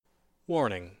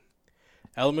Warning.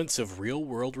 Elements of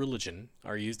real-world religion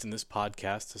are used in this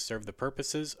podcast to serve the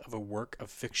purposes of a work of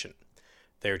fiction.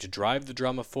 They are to drive the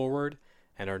drama forward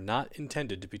and are not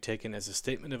intended to be taken as a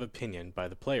statement of opinion by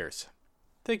the players.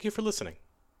 Thank you for listening.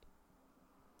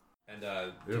 And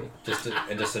just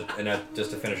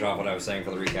to finish off what I was saying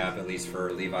for the recap, at least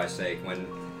for Levi's sake, when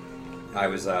I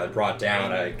was brought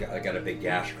down, I got a big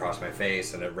gash across my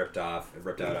face, and it ripped out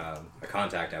a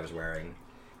contact I was wearing.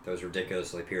 Those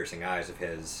ridiculously piercing eyes of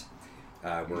his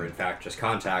were in fact just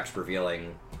contacts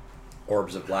revealing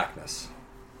orbs of blackness.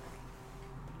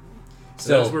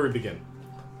 So that's where we begin.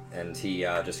 And he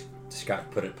just got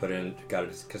put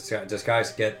a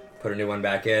disguise kit, put a new one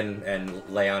back in, and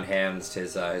lay on hands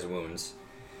his wounds.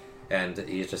 And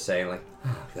he's just saying like,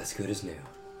 oh, "That's good as new."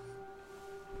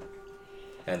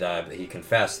 And he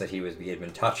confessed that he had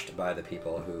been touched by the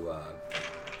people who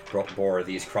bore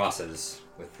these crosses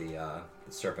with the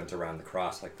serpent around the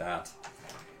cross like that.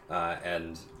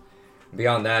 And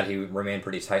beyond that, he remained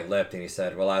pretty tight-lipped, and he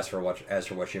said, "Well, as for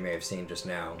what you may have seen just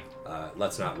now,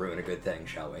 let's not ruin a good thing,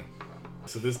 shall we?"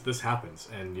 So this happens,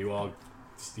 and you all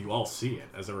see it.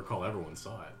 As I recall, everyone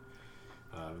saw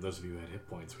it. Those of you who had hit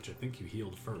points, which I think you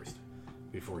healed first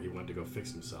before he went to go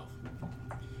fix himself.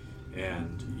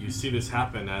 And you see this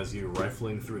happen as you're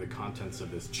rifling through the contents of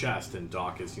his chest, and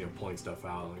Doc is pulling stuff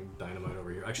out, like dynamite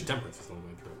over here. Actually, Temperance is the one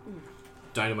going through it.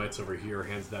 Dynamite's over here,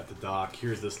 hands that to Doc.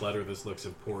 Here's this letter, this looks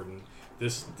important.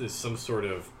 This is some sort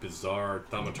of bizarre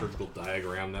thaumaturgical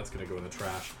diagram that's going to go in the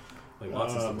trash. Like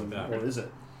lots of stuff like that. What is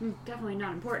it? Definitely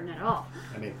not important at all.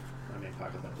 I mean,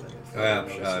 pocket that thing.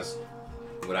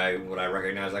 Would I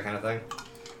recognize that kind of thing?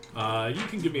 You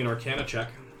can give me an Arcana check.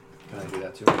 Can I do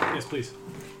that too? Yes, please.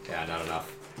 Yeah, not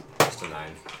enough. Just a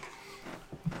 9.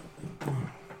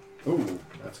 Ooh,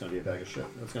 that's going to be a bag of shit.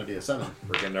 That's going to be a 7.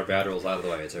 We're getting our bad rolls out of the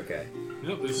way. It's okay.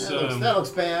 Nope, this, That looks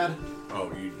bad.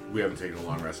 Oh, we haven't taken a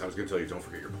long rest. I was going to tell you, don't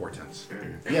forget your portents.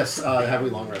 Yes, have we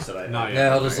long rested? Not yet.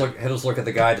 Yeah, he'll just look at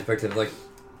the guy depicted like,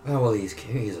 oh well, he's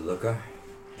a looker.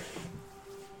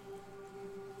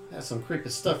 That's some creepy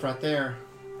stuff right there.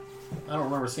 I don't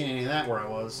remember seeing any of that where I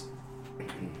was.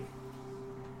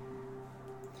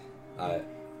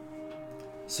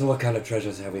 So what kind of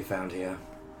treasures have we found here?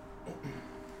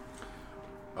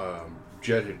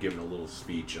 Jed had given a little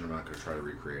speech, and I'm not going to try to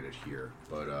recreate it here,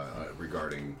 but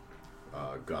regarding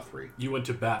Guthrie. You went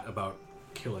to bat about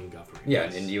killing Guthrie. Yeah,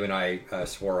 and you and I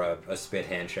swore a spit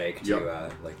handshake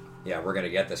to, we're going to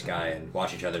get this guy and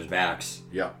watch each other's backs.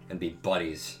 Yeah. And be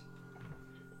buddies.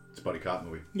 It's a buddy cop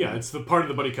movie. Yeah, it's the part of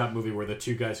the buddy cop movie where the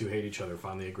two guys who hate each other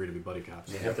finally agree to be buddy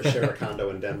cops. You have to share a condo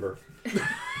in Denver.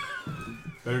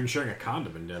 Better than sharing a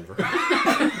condom in Denver.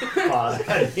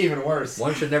 That's even worse.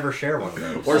 One should never share one of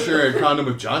those. Or share a condom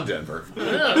with John Denver. No,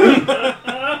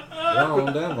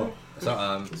 Denver.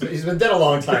 So, he's been dead a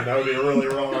long time. That would be really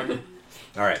wrong.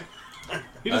 all right.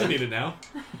 He doesn't need it now.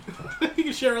 He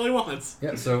can share all he wants.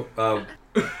 Yeah, so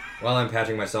while I'm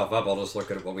patching myself up, I'll just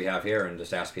look at what we have here and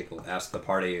just ask the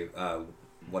party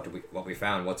what we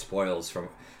found, what spoils from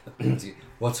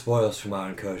our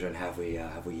incursion have we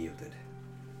yielded.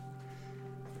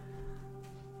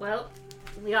 Well,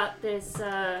 we got this,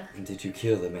 Did you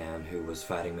kill the man who was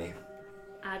fighting me?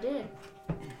 I did.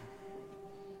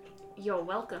 You're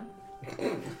welcome.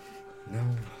 No,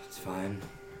 it's fine.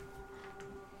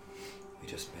 We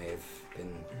just may have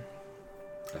been...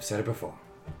 I've said it before.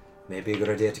 Maybe a good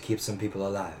idea to keep some people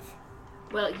alive.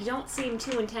 Well, you don't seem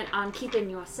too intent on keeping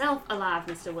yourself alive,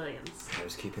 Mr. Williams. I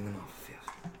was keeping them off, yes.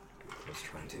 I was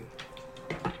trying to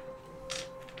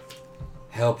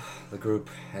help the group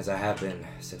as I have been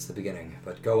since the beginning.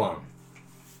 But go on.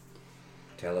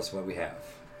 Tell us what we have.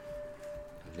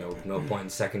 No point in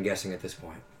second guessing at this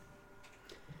point.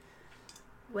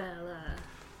 Well,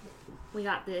 we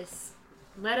got this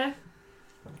letter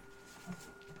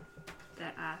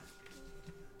that I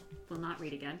will not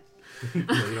read again.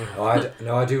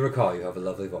 I do recall you have a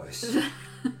lovely voice.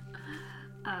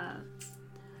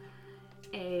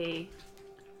 A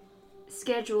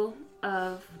schedule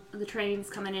of the trains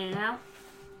coming in and out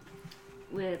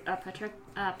with a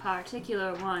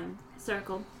particular one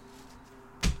circled.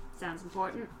 Sounds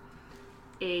important.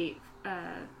 Is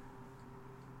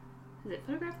it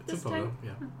photograph It's a this photo,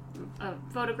 time? yeah. A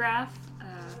photograph.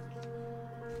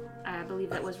 I believe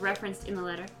that was referenced in the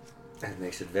letter. That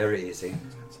makes it very easy.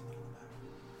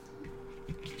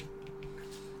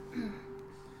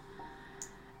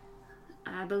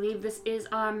 I believe this is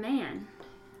our man.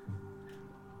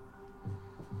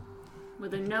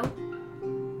 With a note.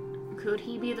 Could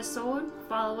he be the sword?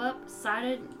 Follow up.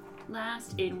 Sighted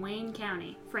last in Wayne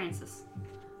County. Francis.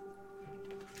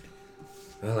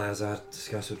 Well, as I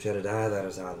discussed with Jedediah, that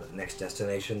is our next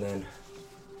destination then.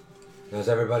 Is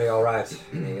everybody alright?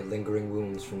 Any lingering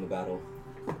wounds from the battle?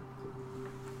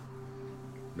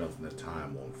 Nothing that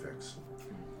time won't fix.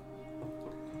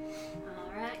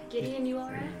 Alright, Gideon, you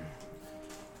alright?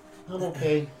 I'm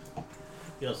okay.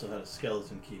 He also had a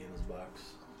skeleton key in his box,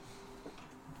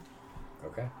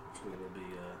 Okay. which we will be.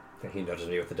 He nudges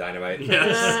me with the dynamite.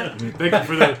 Yes. Thank you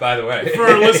for that. By the way. For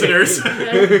our listeners,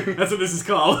 that's what this is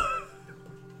called.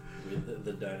 With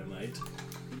the dynamite.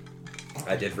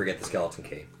 I did forget the skeleton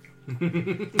key.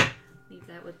 Leave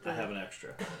that with the I have an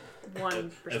extra. one I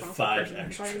have responsible 5 person in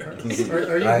the extra.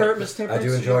 party. Are you hurt, Miss I Temperance? do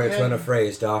You enjoy okay? a turn of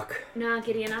phrase, Doc. Nah,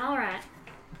 Gideon, alright.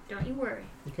 Don't you worry.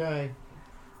 Okay.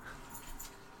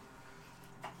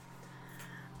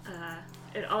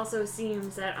 It also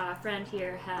seems that our friend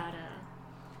here had,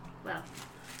 well,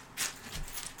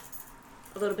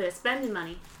 a little bit of spending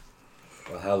money.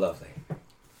 Well, how lovely.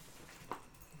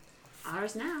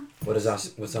 Ours now. What's our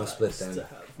split then? To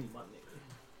have money.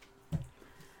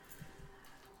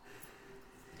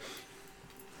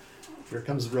 Here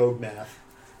comes road math.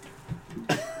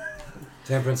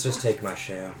 Temperance, just take my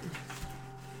share.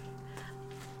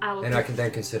 I will. And I can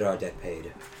then consider our debt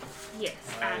paid. Yes,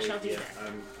 I shall do that.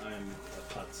 I'm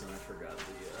a putz and I forgot the.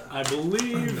 I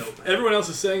believe everyone else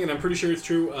is saying, and I'm pretty sure it's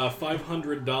true,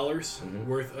 $500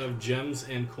 worth of gems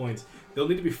and coins. They'll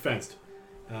need to be fenced.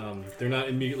 They're not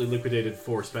immediately liquidated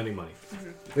for spending money.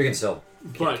 We can still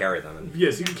But- carry them. And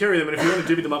Yes, you can carry them, and if you want to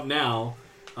divvy them up now,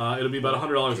 it'll be about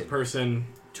 $100 a person,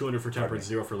 $200 for Temperance,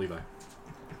 $0 for Levi.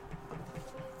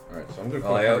 Alright, so I'm going to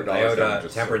well, put $100 I owed down.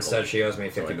 Just Temperance circle said she owes me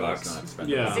so I $50. know it's not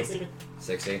spending Yeah. money. 60.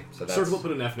 60. So that's Circle,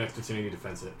 put an F next to it so you need to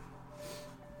fence it.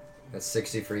 that's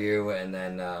 60 for you, and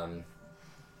then I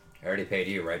already paid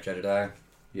you, right, Jedediah?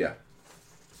 Yeah.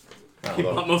 He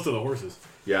Although- bought most of the horses.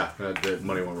 Yeah, the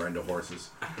money went right into horses.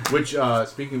 Which,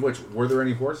 speaking of which, were there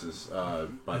any horses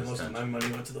by this Most of tent? my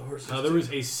money went to the horses. There was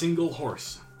a single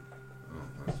horse. Oh,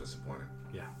 that's disappointing.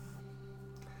 Yeah.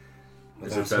 Well,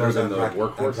 Is I it better suppose than I'm the prac-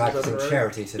 work I'm horses that practicing are right?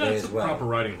 charity Yeah, today it's as a well. proper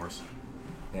riding horse.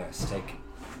 Yes,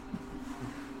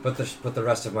 put the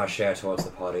rest of my share towards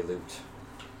the party loot.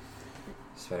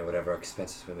 Spend whatever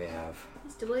expenses we may have.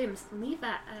 Mr. Williams, leave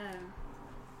that,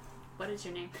 what is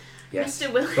your name? Yes,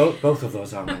 Mr. Williams. both of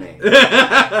those are my name.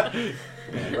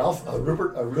 Ralph,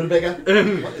 Rupert, Rutabaga.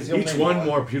 What is your Each name? one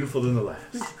more beautiful than the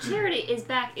last. Charity is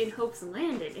back in Hope's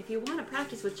Landing. If you want to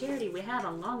practice with Charity, we have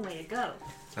a long way to go.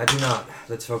 I do not.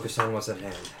 Let's focus on what's at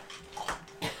hand.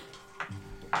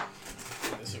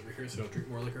 This over here, so don't drink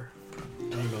more liquor.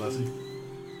 Email lesson.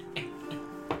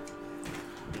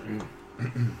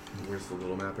 Where's the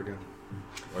little map again?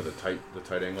 Or the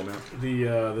tight angle map?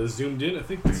 The zoomed in, I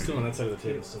think it's still on that side of the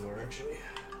table somewhere, actually.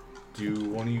 Do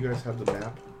one of you guys have the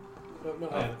map?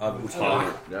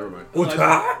 Utah. Never mind.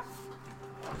 Utah.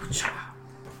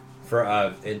 For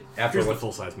Here's after the what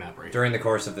full-size map right here. during the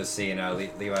course of this scene,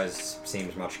 Levi's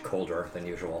seems much colder than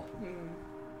usual.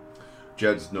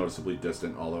 Jed's noticeably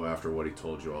distant, although after what he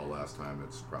told you all last time,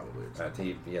 it's probably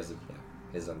acceptable. He has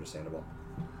is understandable.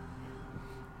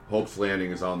 Hope's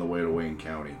Landing is on the way to Wayne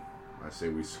County. I say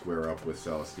we square up with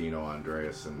Celestino,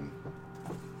 Andreas, and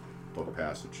book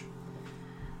passage.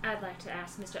 I'd like to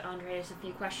ask Mr. Andreas a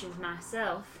few questions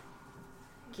myself,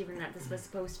 given that this was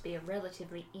supposed to be a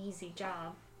relatively easy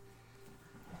job.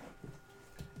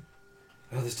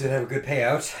 Well, this did have a good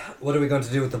payout. What are we going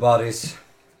to do with the bodies?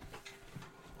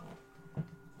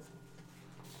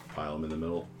 Pile them in the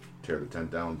middle, tear the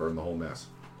tent down, burn the whole mess.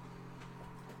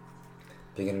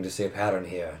 Beginning to see a pattern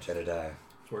here, Jedediah.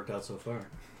 It's worked out so far.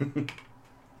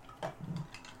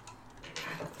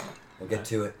 We'll get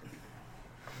to it.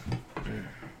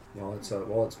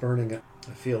 While it's burning,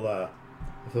 I feel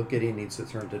Gideon needs to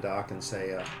turn to Doc and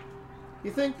say,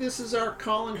 "You think this is our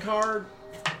calling card?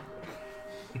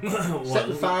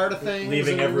 Setting fire to things,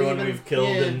 Leaving and everyone leaving- we've killed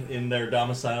yeah. in their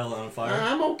domicile on fire.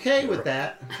 I'm okay with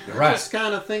that. You're I right. just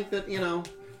kind of think that Well,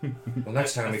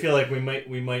 next time I we feel like we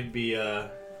might be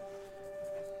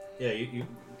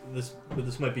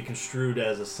this might be construed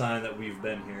as a sign that we've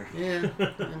been here. yeah.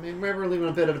 I mean, we're leaving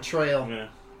a bit of a trail. Yeah.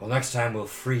 Well, next time we'll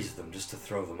freeze them just to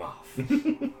throw them off.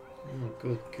 Oh,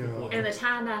 good God. And the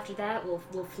time after that,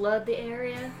 we'll flood the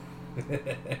area.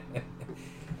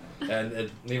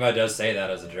 And Levi does say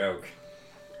that as a joke.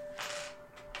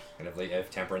 And if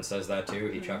Temperance says that too,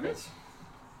 he chuckles.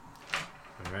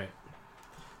 All right.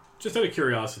 Just out of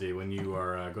curiosity, when you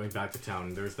are going back to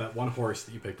town, there's that one horse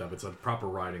that you picked up. It's a proper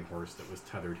riding horse that was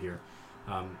tethered here.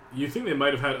 You think they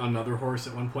might have had another horse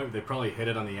at one point, but they probably hit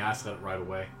it on the ass and let it ride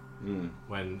away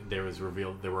when there was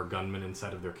revealed there were gunmen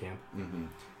inside of their camp.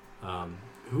 Mm-hmm.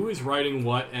 Who is riding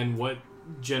what, and what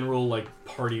general like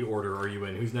party order are you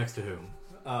in? Who's next to whom?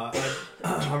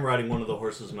 I'm riding one of the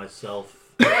horses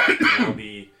myself. I'll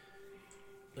be.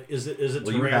 Is it Well,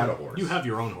 terrain? you had a horse. You have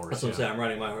your own horse. That's what I'm saying. I'm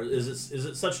riding my horse. Is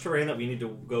it such terrain that we need to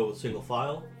go single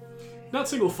file? Not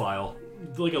single file,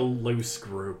 like a loose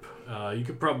group. You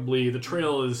could probably the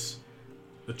trail is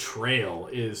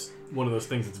one of those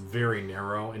things that's very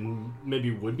narrow and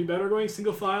maybe would be better going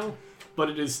single file, but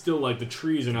it is still like the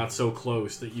trees are not so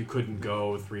close that you couldn't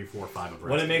go 3, 4, 5 abreast.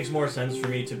 When it makes more sense for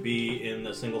me to be in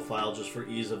the single file just for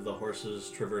ease of the horses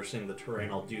traversing the terrain,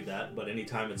 I'll do that. But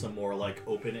anytime it's a more like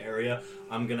open area,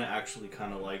 I'm gonna actually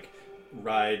kind of like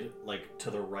ride like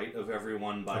to the right of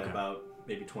everyone by about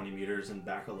maybe 20 meters and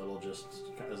back a little, just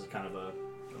as kind of a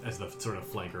as the sort of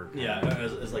flanker.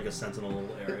 as like a sentinel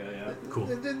area. Yeah. Cool.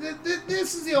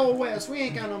 This is the old west. We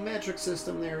ain't got no metric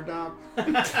system there, Doc.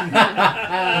 This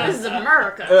is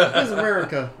America. This is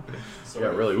America. Yeah,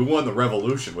 really. We won the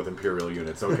revolution with Imperial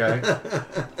units, okay?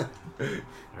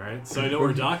 All right. So I know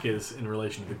where Doc is in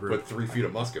relation to the group. Put 3 feet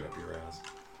of musket up your ass.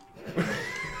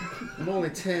 I'm only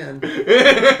 10.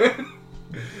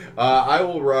 I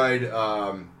will ride.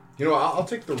 I'll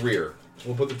take the rear.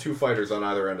 We'll put the 2 fighters on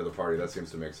either end of the party. That seems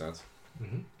to make sense.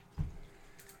 Mm-hmm.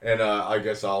 And I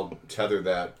guess I'll tether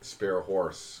that spare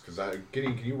horse. Because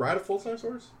can you ride a full-size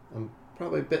horse? I'm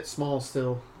probably a bit small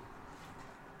still.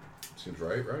 Seems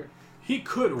right? He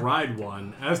could ride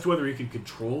one. As to whether he could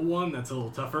control one, that's a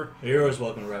little tougher. You're always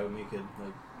welcome to ride with me, kid.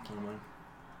 Like, I don't mind.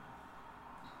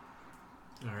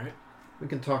 All right. We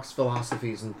can talk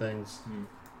philosophies and things.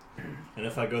 And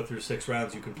if I go through 6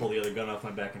 rounds, you can pull the other gun off my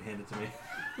back and hand it to me.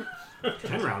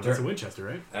 10 rounds. That's a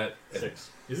Winchester, right?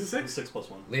 6. Is it 6? 6 plus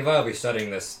 1. Levi will be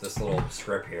studying this little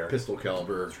script here. Pistol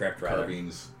caliber Script, rather.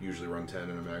 carbines usually run 10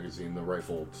 in a magazine. The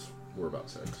rifles were about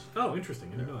 6. Oh, interesting.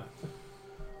 I didn't know that.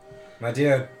 My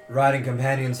dear riding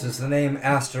companions, does the name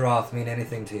Astaroth mean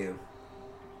anything to you?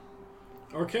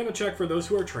 Arcana check for those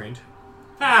who are trained.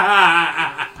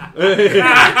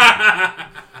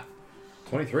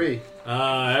 23.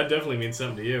 That definitely means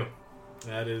something to you.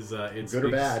 That is, it's Good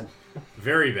or bad?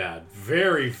 Very bad.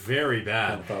 Very, very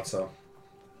bad. I thought so.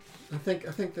 I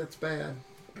think that's bad.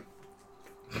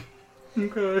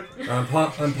 Okay.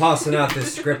 I'm parsing out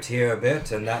this script here a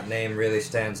bit, and that name really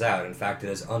stands out. In fact, it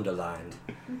is underlined.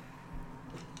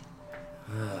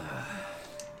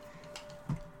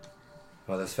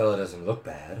 Well, this fella doesn't look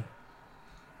bad.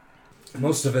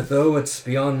 Most of it, though, it's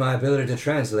beyond my ability to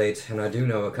translate, and I do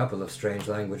know a couple of strange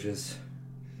languages.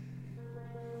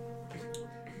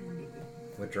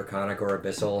 Would Draconic or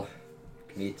Abyssal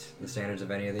meet the standards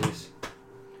of any of these?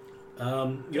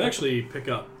 You actually pick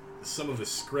up some of the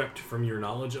script from your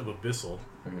knowledge of Abyssal.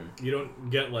 Mm-hmm. You don't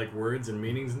get, like, words and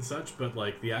meanings and such, but,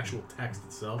 like, the actual text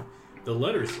itself, the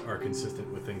letters are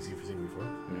consistent with things you've seen before.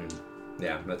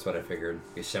 Yeah, that's what I figured.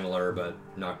 Be similar, but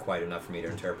not quite enough for me to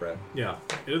interpret. Yeah.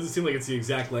 It doesn't seem like it's the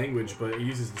exact language, but it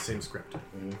uses the same script.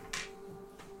 Mm-hmm.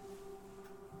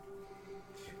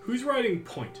 Who's writing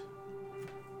point?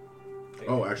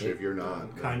 Oh, actually, if you're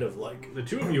not... Kind of like... The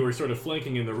two of you are sort of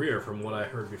flanking in the rear from what I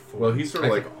heard before. Well, he's sort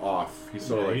of like off. He's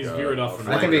sort of like he's veered off from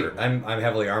I can be. flanker. I'm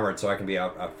heavily armored, so I can be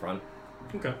out front.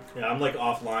 Okay. Yeah, I'm like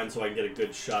offline so I can get a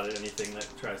good shot at anything that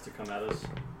tries to come at us.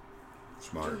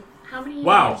 Smart. How many?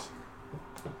 Wow.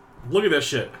 Look at that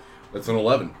shit. That's an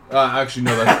 11. Actually,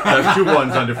 no, that's 2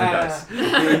 ones on different dice.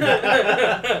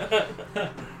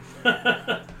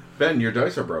 Ben, your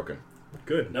dice are broken.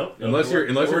 Good. Nope. Unless you're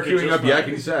queuing up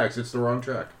Yakety yakety sax, it's the wrong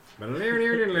track.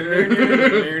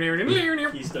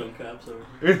 Keystone Cops over.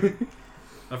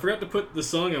 I forgot to put the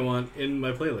song I want in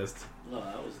my playlist. No,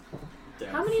 that was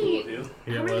damn How fool many? of you.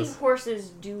 Yeah, How it many was. horses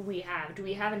do we have? Do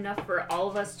we have enough for all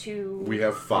of us to? We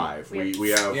have 5. We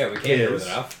have Yeah, we came here with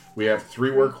his. enough. We have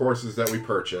 3 workhorses that we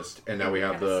purchased, and now we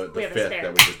have the We have a 5th spare.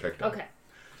 that we just picked up. Okay,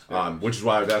 Which is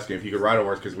why I was asking if he could ride a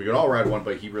horse, because we could all ride one,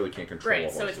 but he really can't control a great.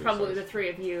 horse. So it's probably the 3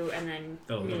 of you, and then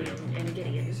Oh, me yeah. and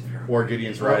Gideon. Or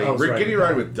Gideon's I riding. was riding Gideon with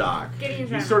riding with Doc. Gideon's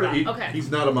He's riding sort of. with Doc. Okay.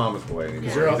 He's not a mama's boy anymore. Yeah.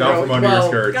 He's You're- out from under your well,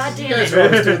 skirts. God damn You guys it! are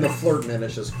always doing the flirting, and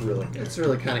it's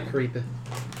really kind of creepy.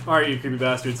 Alright, you creepy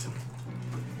bastards.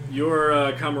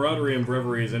 Your camaraderie and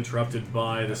bravery is interrupted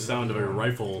by the sound of a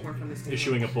rifle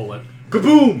issuing a bullet.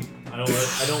 Kaboom! I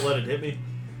don't let it hit me.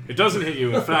 It doesn't hit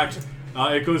you. In fact,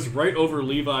 it goes right over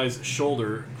Levi's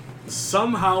shoulder,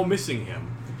 somehow missing him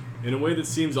in a way that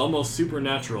seems almost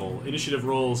supernatural. Initiative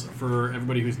rolls for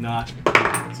everybody who's not.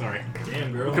 Sorry.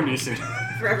 Damn, girl. We'll come to you soon.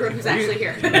 For everyone who's actually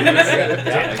here.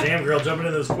 Damn, girl, jumping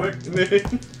in this quick.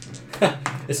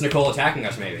 It's Nicole attacking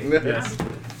us, maybe. Yes.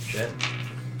 Shit.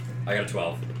 I got a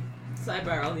 12.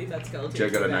 Sidebar, I'll need that skeleton.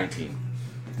 Jed got a back. 19.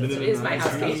 That's what is my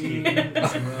housekeeping.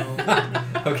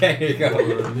 Okay, here you go.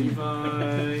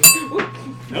 Levi.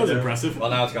 That was impressive. Well,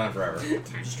 now it's gone forever.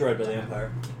 Destroyed by the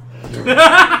Empire.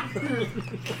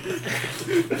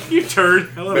 You turd.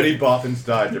 I love Betty it. Boffins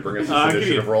died to bring us this give me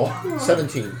initiative a- roll.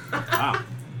 17. Wow.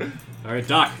 All right,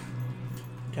 Doc.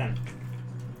 10.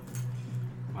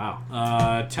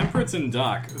 Wow. Temperance and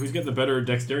Doc. Who's got the better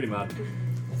dexterity mod?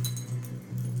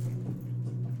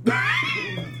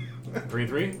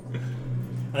 3-3?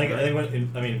 I think when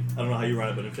I don't know how you run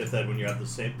it, but in 5th Ed, when you have the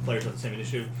same players have the same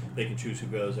initiative, they can choose who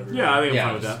goes every Yeah, I round. think I'm Yeah,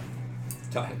 fine with that.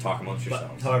 Talk amongst But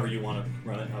yourselves. however you want to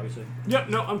run it, obviously. Yep,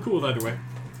 no, I'm cool with either way.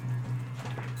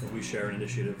 We share an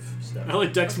initiative step. I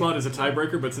like Dex mod as a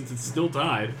tiebreaker, but since it's still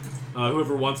tied,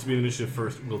 whoever wants to be in initiative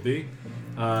first will be.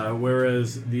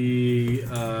 Whereas the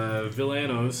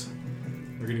Villanos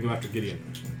are going to go after Gideon.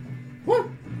 What?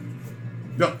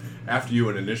 No, after you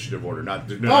in initiative order,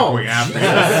 not Oh, going after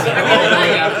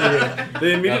you.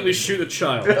 They immediately shoot a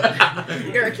child.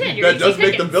 You're a kid. You're That does eating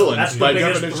make them chickens. villains That's the by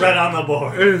biggest definition. threat on the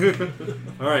board.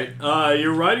 All right,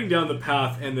 you're riding down the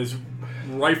path, and this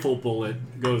rifle bullet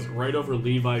goes right over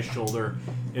Levi's shoulder,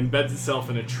 embeds itself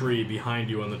in a tree behind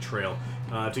you on the trail.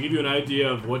 To give you an idea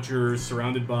of what you're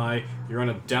surrounded by, you're on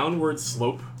a downward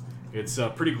slope. It's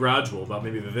pretty gradual, about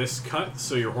maybe this cut,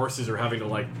 so your horses are having to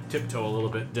like tiptoe a little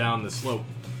bit down the slope.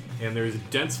 And there's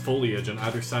dense foliage on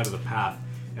either side of the path,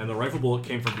 and the rifle bullet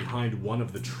came from behind one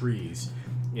of the trees.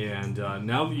 And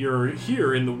now that you're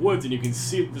here in the woods and you can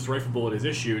see that this rifle bullet is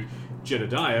issued,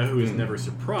 Jedediah, who is never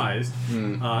surprised,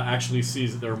 actually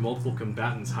sees that there are multiple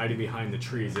combatants hiding behind the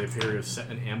trees. They appear to have set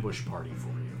an ambush party for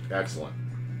you. Excellent.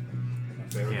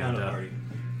 Favorite kind of party.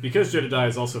 Because Jedediah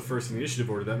is also first in the initiative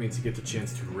order, that means he gets a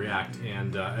chance to react.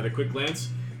 And at a quick glance,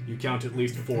 you count at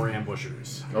least 4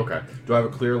 ambushers. Okay. Do I have a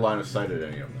clear line of sight at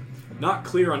any of them? Not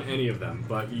clear on any of them,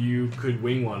 but you could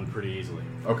wing one pretty easily.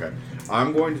 Okay.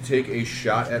 I'm going to take a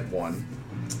shot at one.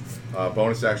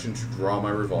 Bonus action to draw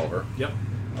my revolver. Yep.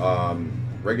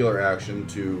 Regular action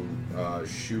to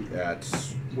shoot at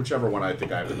whichever one I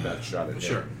think I have the best shot at.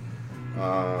 Sure.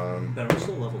 Ben, we're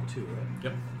still level 2, right?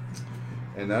 Yep.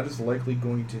 And that is likely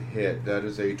going to hit. That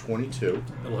is a 22.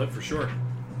 That'll hit for sure.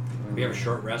 We have a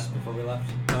short rest before we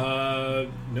left?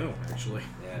 No, actually.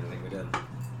 Yeah, I don't think we did.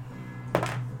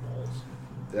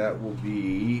 That will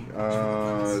be We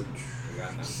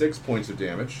got now. 6 points of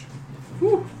damage.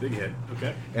 Whew, big hit.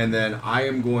 Okay. And then I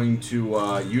am going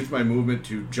to use my movement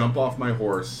to jump off my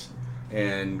horse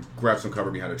and grab some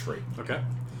cover behind a tree. Okay.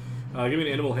 Give me an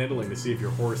animal handling to see if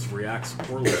your horse reacts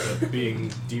poorly to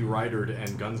being de-ridered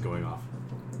and guns going off.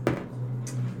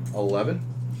 11.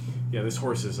 Yeah, this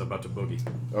horse is about to boogie.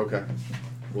 Okay.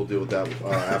 We'll deal with that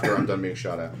after I'm done being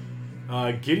shot at.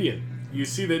 Gideon, you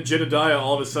see that Jedediah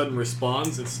all of a sudden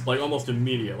responds. It's like almost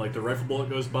immediate. Like the rifle bullet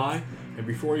goes by, and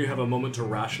before you have a moment to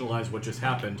rationalize what just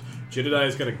happened,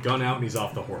 Jedediah's got a gun out and he's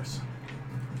off the horse.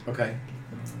 Okay.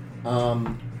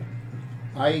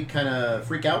 I kind of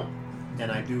freak out, and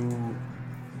I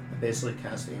basically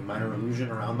cast a minor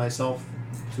illusion around myself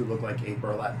to look like a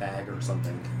burlap bag or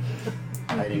something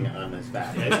hiding on his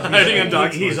back. Hiding on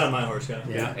Doc's He's horse. on my horse, yeah.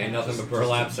 Yeah. Ain't nothing but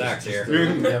burlap sacks here.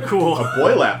 Yep. Cool. A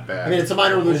boy lap bag. I mean, it's a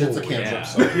minor illusion. It's a Oh, cantrip. yeah.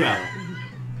 So, Yeah.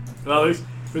 Well,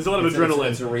 there's a lot of it's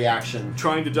adrenaline. a reaction.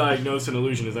 Trying to diagnose an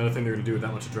illusion is not a thing they're going to do with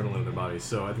that much adrenaline in their bodies,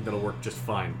 so I think that'll work just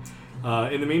fine.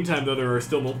 In the meantime, though, there are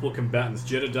still multiple combatants.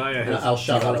 Jedediah And has. I'll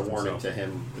shout out a de-horsed warning himself. to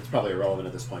him. It's probably irrelevant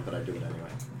at this point, but I do it anyway.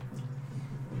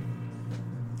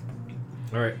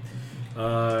 All right.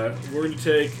 We're going to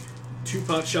take 2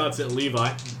 pot shots at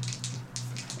Levi.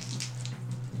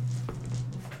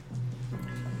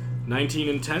 19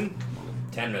 and 10.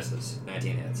 10 misses,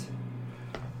 19 hits.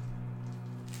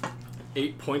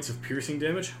 8 points of piercing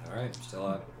damage. Alright, still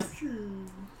up.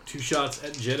 2 shots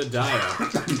at Jedediah.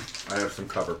 I have some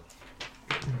cover.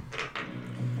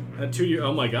 At 2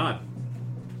 oh my god.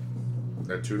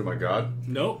 That 2 to my god.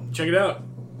 Nope. Check it out.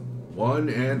 1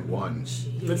 and 1.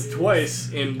 That's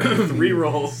twice in 3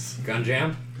 rolls. Gun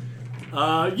jam?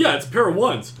 Yeah, it's a pair of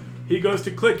 1s. He goes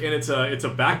to click and it's a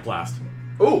back blast.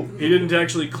 Oh! He didn't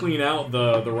actually clean out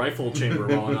the rifle chamber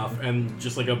well enough, and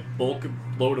just like a bulk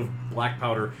load of black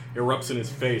powder erupts in his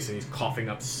face, and he's coughing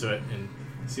up soot and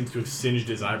seems to have singed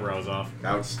his eyebrows off.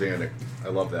 Outstanding. I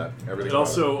love that. Everything It about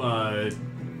also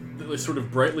sort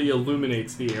of brightly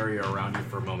illuminates the area around you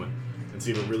for a moment, and so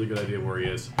you have a really good idea where he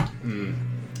is.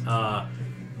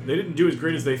 They didn't do as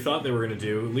great as they thought they were going to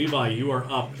do. Levi, you are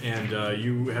up, and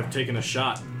you have taken a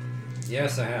shot.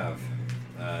 Yes, I have.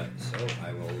 So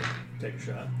I will... Take a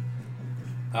shot.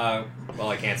 Well,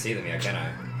 I can't see them yet, can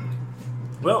I?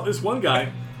 Well, this one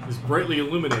guy is brightly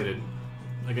illuminated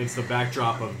against the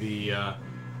backdrop of the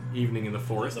evening in the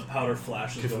forest. The powder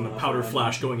flash is From going the off powder around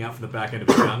flash going out from the back end of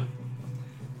the gun.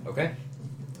 Okay.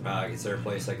 Is there a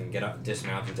place I can get up,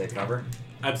 dismount, and take cover?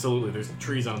 Absolutely. There's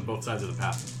trees on both sides of the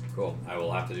path. Cool. I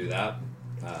will have to do that,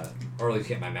 or at least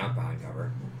get my mount behind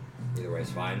cover. Either way is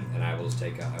fine, and I will just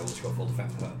take. I will just go full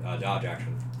defense, dodge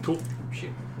action. Cool.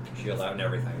 Shield out and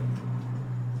everything.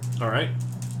 All right.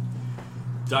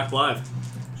 Doc Live.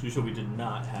 So we did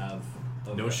not have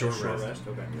No short rest.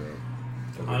 Okay.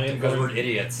 I am because we're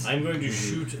idiots. I'm going to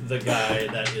shoot the guy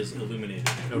that is illuminated.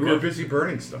 We were busy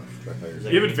burning stuff.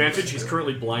 You have advantage. He's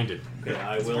currently blinded. Okay,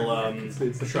 I will It's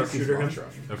the sharpshooter him.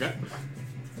 Okay.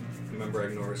 Remember,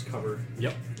 ignore his cover.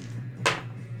 Yep. That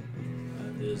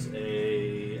is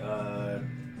a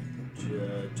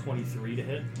 23 to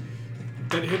hit.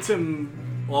 That hits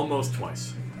him almost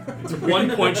twice. It's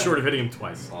 1 point short of hitting him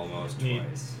twice. Almost Neat.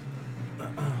 twice. I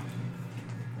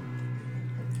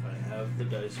have the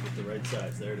dice with the right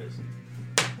sides. There it is.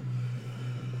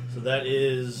 So that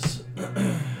is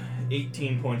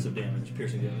 18 points of damage,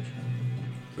 piercing damage.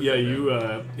 Yeah,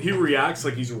 he reacts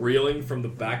like he's reeling from the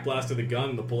backblast of the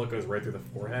gun, and the bullet goes right through the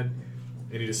forehead,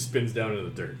 and he just spins down into the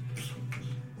dirt.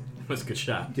 That's a good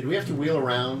shot. Did we have to wheel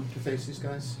around to face these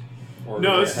guys? Or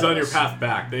No, were they this is ahead on of your us? path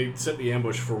back. They set the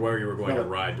ambush for where you were going to No.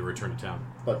 ride to return to town.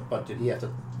 But did he have to?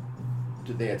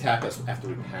 Did they attack us after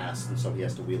we passed, and so he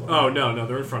has to wheel Oh, around? no,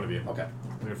 they're in front of you. Okay.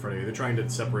 They're in front of you. They're trying to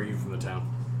separate you from the town.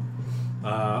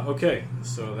 Okay,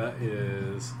 so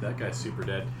that guy's super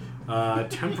dead.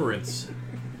 Temperance.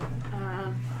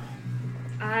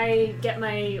 I get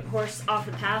my horse off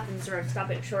the path and sort of stop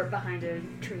it short behind a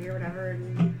tree or whatever.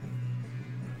 And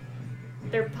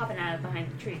they're popping out of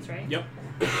behind the trees, right? Yep.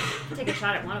 Take a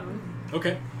shot at one of them.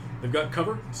 Okay. They've got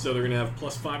cover, so they're going to have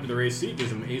 +5 to their AC. Gives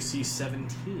them AC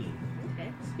 17.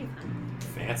 Okay, this will be fun.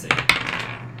 Fancy.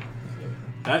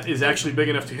 That is actually big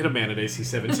enough to hit a man at AC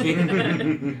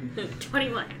 17.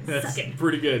 21. That's Suck it.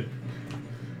 pretty good.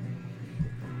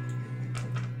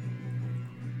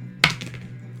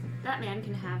 That man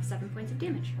can have 7 points of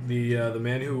damage. The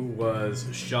man who was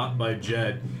shot by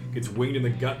Jed gets winged in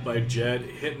the gut by Jed,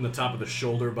 hit in the top of the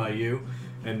shoulder by you,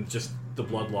 and just the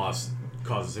blood loss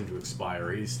causes him to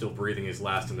expire. He's still breathing his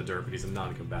last in the dirt, but he's a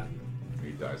non-combatant.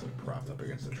 He dies like propped up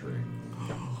against a tree.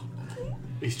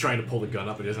 He's trying to pull the gun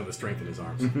up, but he doesn't have the strength in his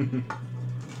arms.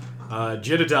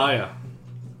 Jedediah.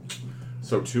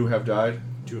 So 2 have died,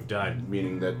 2 have died.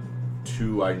 meaning that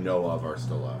 2 I know of are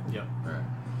still up. Yep.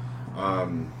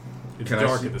 Alright. It's Can I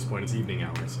dark see- at this point. It's evening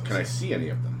hours. Can I see any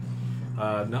of them?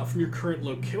 Not from your current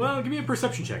location. Well, give me a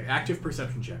perception check. Active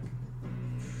perception check.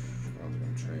 I don't think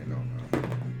I'm trained. No.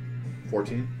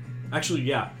 14? Actually,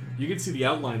 yeah. You can see the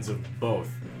outlines of both.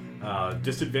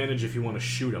 Disadvantage if you want to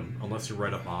shoot them, unless you're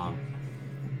right up on.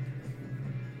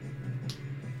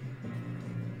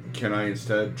 Can I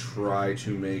instead try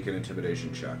to make an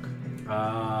intimidation check?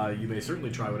 You may certainly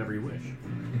try whatever you wish.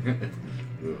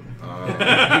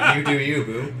 You do you,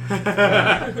 boo.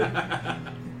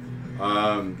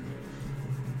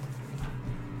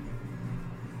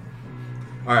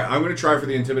 Alright, I'm going to try for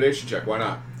the intimidation check. Why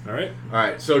not? Alright.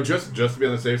 Alright, so just to be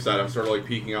on the safe side, I'm sort of like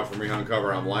peeking out from behind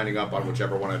cover. I'm lining up on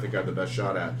whichever one I think I have the best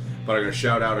shot at. But I'm going to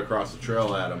shout out across the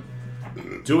trail at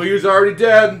him. 2 of you's already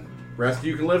dead. Rest of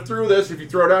you can live through this if you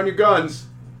throw down your guns.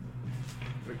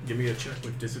 Give me a check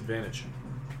with disadvantage.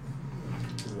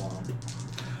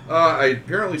 I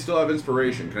apparently still have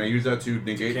inspiration. Can I use that to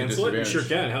negate the Cancel it? You disadvantage?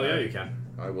 sure can. Hell yeah, you can.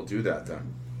 I will do that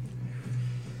then.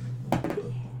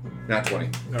 Not 20.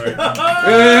 Alright.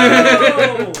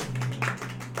 Oh!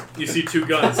 You see 2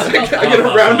 guns. I get a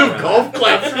round of golf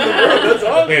claps from the room. That's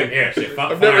awesome. Yes,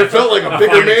 I've never felt like a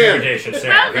bigger man.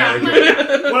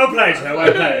 Well played, sir.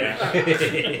 Well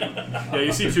played. Yeah,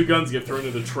 you see 2 guns get thrown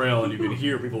into the trail, and you can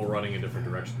hear people running in different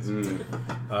directions.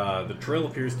 The trail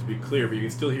appears to be clear, but you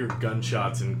can still hear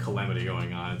gunshots and calamity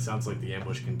going on. It sounds like the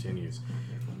ambush continues.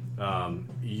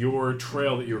 Your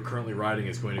trail that you're currently riding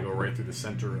is going to go right through the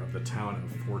center of the town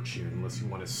of Fortune, unless you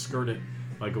want to skirt it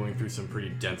by going through some pretty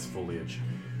dense foliage.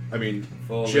 I mean,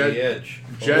 Jed,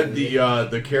 Jed,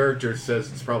 the character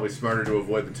says it's probably smarter to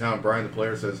avoid the town. Brian, the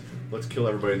player, says let's kill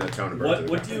everybody in that town and burn to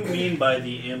the What ground. do you mean by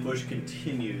the ambush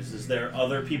continues? Is there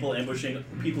other people ambushing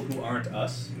people who aren't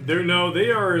us? They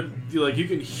are, like, you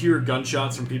can hear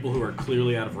gunshots from people who are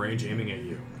clearly out of range aiming at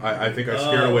you. I think I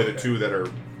scared away the okay. 2 that are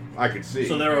I could see.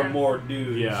 So there are more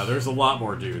dudes. Yeah, there's a lot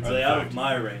more dudes. Are in they out fact. of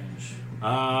my range?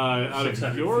 Out of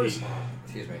 600 yours? feet.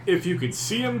 Excuse me. If you could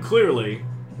see them clearly,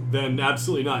 then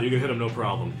absolutely not. You can hit them no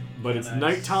problem. But it's Can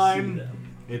I see nighttime. them?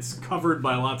 It's covered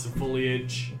by lots of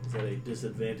foliage. Is that a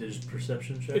disadvantaged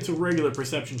perception check? It's a regular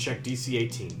perception check, DC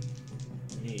 18.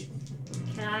 Neat.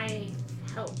 Can I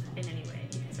help in any way?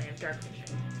 Because I have dark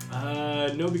vision.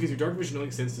 No, because your dark vision only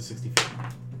extends to 60 feet.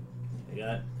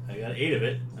 I got 8 of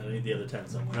it. I need the other 10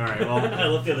 somewhere. All right, well... I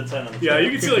left the other 10 on the Yeah, table.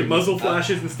 you can see like muzzle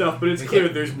flashes and stuff, but it's We clear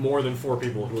can- there's more than 4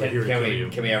 people who are here to kill you.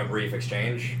 Can we have a brief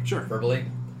exchange? Sure. Verbally?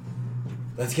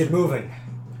 Let's get moving.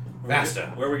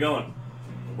 Faster. Where are we going?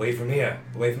 Away from here.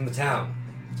 Away from the town.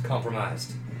 It's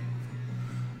compromised.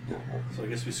 So I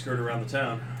guess we skirt around the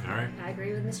town. All right. I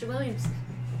agree with Mr. Williams.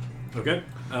 Okay.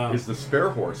 Is the spare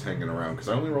horse hanging around? Because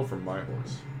I only rolled from my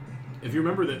horse. If you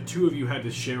remember that 2 of you had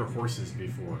to share horses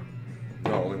before.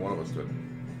 No, only one of us did.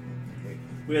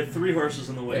 We had 3 horses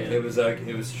on the way in. It was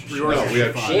horses. No, we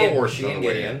had 4 She and horses on the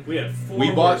way Gideon. in. We had 4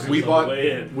 We bought horses on the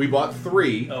way in. we bought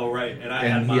 3, Oh, right. And I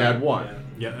and had he mine. had 1. Yeah.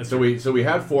 Yeah. That's So we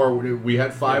had 4. We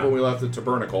had 5 when we left the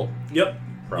tabernacle. Yep.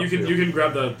 Props You to can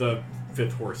grab the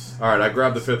 5th horse. All right, I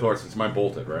grabbed the 5th horse. It's mine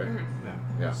bolted, right? Yeah.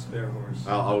 Yeah. Spare horse.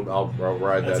 I'll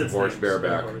ride That's that its horse name,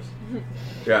 bareback. spare horse.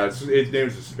 Yeah, its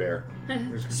name's a spare.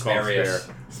 It's called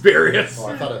Sparius. Sparius. Oh,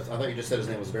 I thought you just said his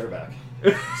name was Bareback.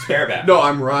 Spareback. No,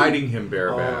 I'm riding him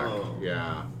bareback. Oh.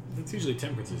 Yeah. It's usually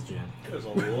Temperance's jam. There's a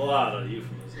lot of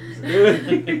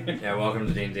euphemisms. Yeah, welcome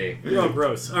to D&D. You're all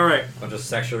gross. All right. Bunch of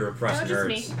sexually repressed No,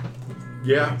 nerds. just me.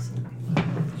 Yeah.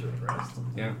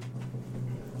 Yeah.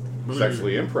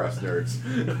 Sexually impressed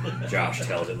nerds. Josh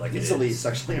tells it like it Easily is.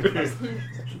 sexually impressed.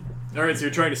 All right. So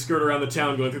you're trying to skirt around the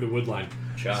town, going through the wood line.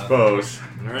 Josh. Suppose.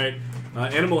 All right.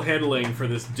 Animal handling for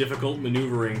this difficult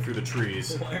maneuvering through the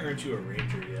trees. Why aren't you a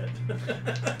ranger yet?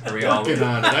 Are we all? Working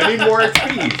on it. I need more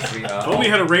XP. We, If only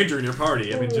had a ranger in your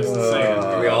party. I mean, just saying.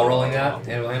 are we all rolling that?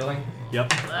 Animal handling?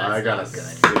 Yep. I got a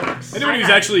 6. Anybody who's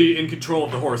actually in control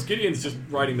of the horse. Gideon's just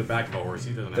riding the back of a horse.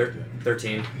 He doesn't have to.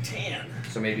 13. 10.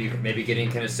 So maybe Gideon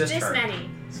can assist This her. many.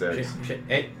 6.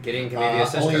 Hey, Gideon can maybe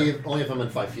assist her. Only if I'm in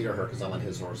 5 feet of her, because I'm on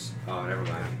his horse. Oh, never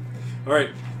mind. All right.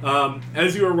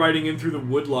 As you are riding in through the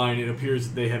wood line, it appears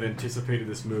that they have anticipated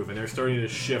this move, and they're starting to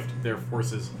shift their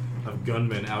forces of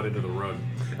gunmen out into the road.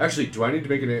 Actually, do I need to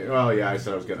make an... Oh, yeah, I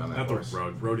said I was getting on that Not horse. the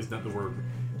road. Road is not the word.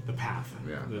 The path.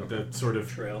 Yeah, The sort of...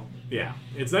 Trail. Yeah.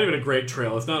 It's not even a great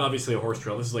trail. It's not obviously a horse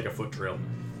trail. This is like a foot trail.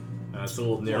 It's a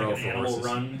little narrow Like an for animal horses.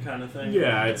 run kind of thing?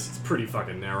 Yeah, it's pretty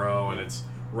fucking narrow, and it's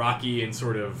rocky and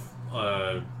sort of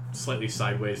slightly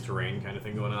sideways terrain kind of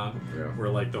thing going on. Yeah. Where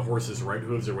like the horse's right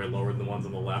hooves are way lower than the ones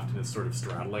on the left, and it's sort of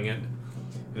straddling it.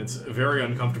 And it's very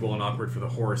uncomfortable and awkward for the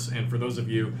horse, and for those of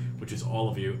you, which is all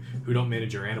of you, who don't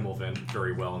manage your animal vent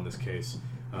very well in this case.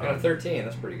 I got a 13.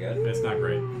 That's pretty good. It's not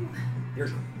great.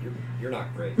 You're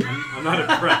not great. I'm not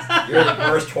impressed. You're the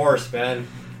worst horse, Ben.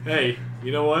 Hey,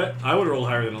 you know what? I would roll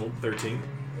higher than a 13.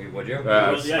 Wait, would you?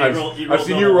 Yeah, you I've rolled I've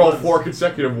seen all you roll ones. 4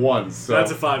 consecutive ones, so...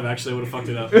 That's a 5, actually. I would have fucked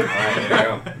it up. Alright,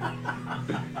 there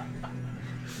you go.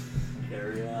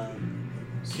 Carry on.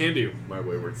 Can do. My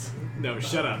waywards. No,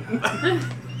 shut up.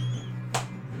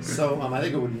 So, I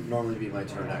think it would normally be my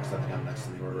turn next. I think I'm next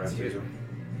in the order after you.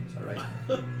 Is that right?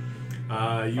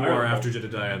 You Fire are roll. after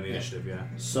Jedediah on the initiative, yeah.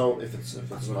 So, if it's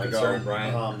my go, Sorry,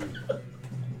 Brian. I'm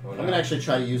Oh, no. going to actually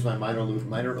try to use my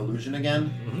minor illusion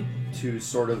again Mhm. to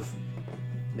sort of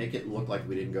make it look like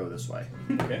we didn't go this way.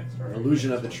 Okay. An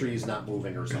illusion of the trees not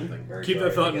moving or something. Very Keep sorry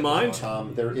that thought to in get mind. this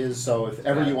one. There is, so if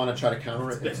ever you want to try to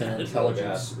counter it, it's an It's really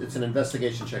intelligence, it's an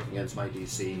investigation check against my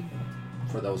DC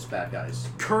for those bad guys.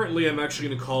 Currently, I'm actually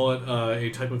going to call it a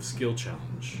type of skill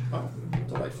challenge. Oh,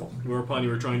 delightful. Whereupon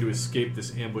you are trying to escape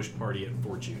this ambush party at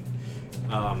Fortune.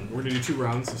 We're going to do 2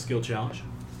 rounds of skill challenge.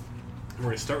 We're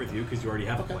going to start with you because you already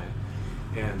have a Okay. plan.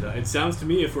 And it sounds to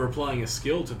me if we're applying a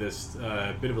skill to this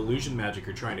bit of illusion magic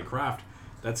you're trying to craft,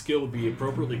 that skill would be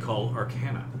appropriately called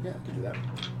Arcana. Yeah, I can do that.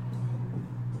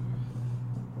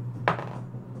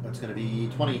 That's going to be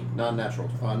 20, non-natural.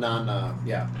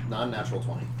 Non-natural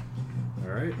 20. All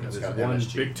right, It's that is got one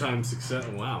MSG. big time success.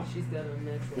 Wow, She's got a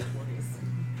natural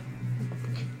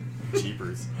 20s.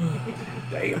 jeepers.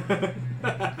 Damn.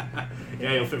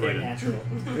 Yeah, you'll fit right in. Natural.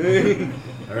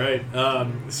 All right.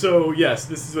 So yes,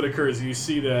 this is what occurs. You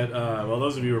see that. Well,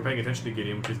 those of you who are paying attention to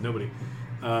Gideon, which is nobody,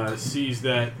 sees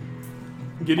that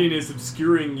Gideon is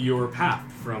obscuring your path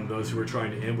from those who are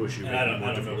trying to ambush you. And I making it don't more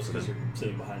know difficult because for you're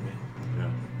sitting behind me. them.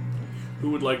 Yeah. Who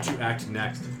would like to act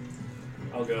next?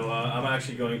 I'll go. I'm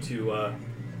actually going to.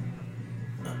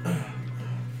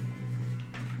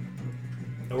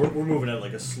 We're moving at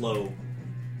like a slow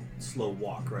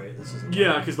walk, right? This isn't.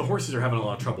 Yeah, because the horses are having a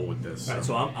lot of trouble with this. Alright,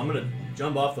 so I'm gonna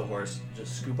jump off the horse,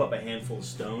 just scoop up a handful of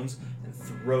stones, and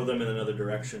throw them in another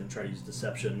direction. Try to use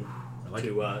deception like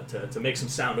to make some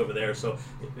sound over there, so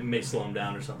it may slow him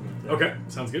down or something like that. Okay,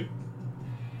 sounds good.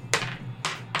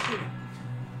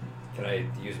 Can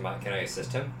I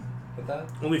assist him with that?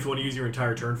 Only if you want to use your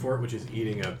entire turn for it, which is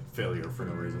eating a failure for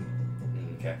no reason.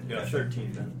 Okay. You got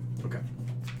 13 then. Okay.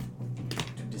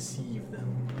 deceive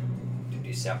them. To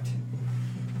decept.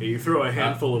 Yeah, you throw a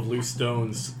handful of loose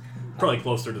stones, probably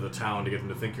closer to the town, to get them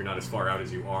to think you're not as far out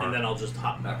as you are. And then I'll just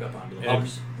hop back up onto the And-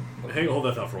 horse. Hold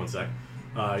that thought for 1 sec.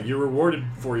 You're rewarded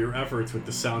for your efforts with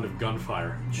the sound of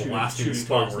gunfire, blasting the shooting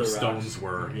spot towards where the stones rocks.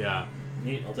 were. Yeah,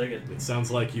 Neat, I'll take it. it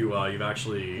sounds like you've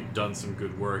actually done some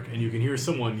good work, and you can hear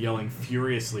someone yelling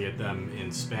furiously at them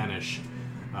in Spanish.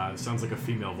 It sounds like a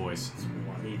female voice.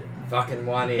 Juanita. Fucking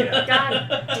Juanita.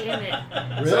 God damn it.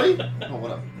 Really? Oh,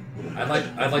 what up?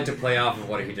 I'd like to play off of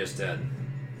what he just did.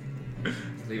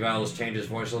 Levi will just change his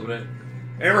voice a little bit.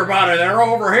 Everybody, they're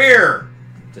over here!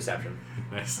 Deception.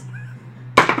 Nice.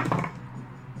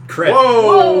 Crit.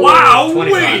 Whoa! Wow!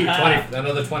 25, 20,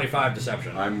 another 25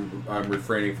 deception. I'm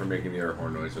refraining from making the air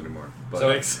horn noise anymore. But So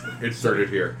Thanks. it started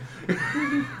here.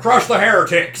 Crush the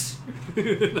heretics!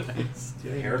 Nice. Do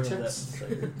you have heretics?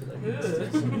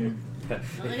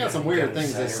 They got some weird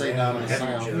things they say down in the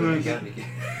south.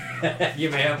 You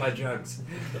may have my jugs.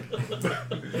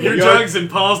 Your jugs and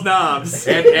Paul's knobs.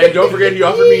 And don't forget, he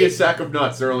offered me a sack of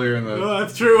nuts earlier in the. Oh,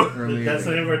 that's true. early That's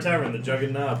the evening. name of our tavern, the Jug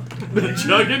and Knob. The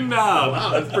jug and knob. Wow,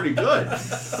 that's pretty good.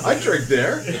 I drink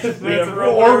there. If we ever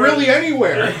Or open really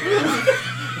anywhere.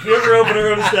 If we ever open our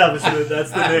own establishment, that's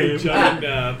the name. Jug and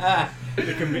knob.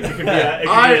 It can be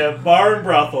a bar and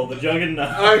brothel, the Jug and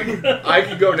Knob. I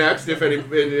can go next if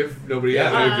nobody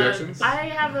has any objections. I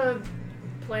have a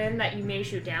plan that you may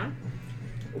shoot down.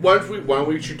 Why don't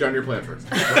we shoot down your plan first?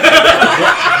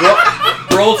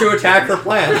 Roll to attack her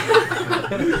plan.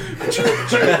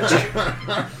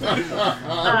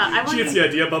 I She want gets to the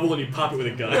idea bubble and you pop it with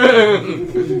a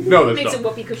gun. No, that's makes a not.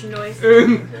 whoopee cushion noise.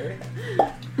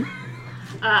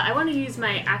 I want to use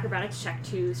my acrobatics check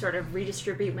to sort of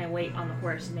redistribute my weight on the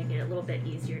horse and make it a little bit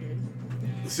easier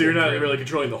to. So you're not really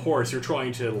controlling the horse, you're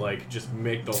trying to, like, just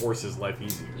make the horse's life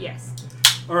easier. Yes.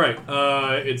 Alright,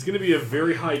 it's going to be a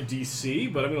very high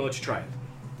DC, but I'm going to let you try it.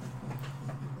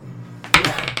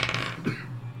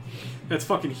 That's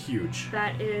fucking huge.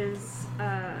 That is.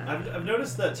 I've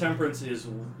noticed that temperance is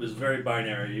very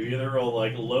binary. You either roll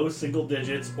like low single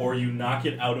digits or you knock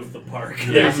it out of the park.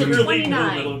 Yeah, There's so really no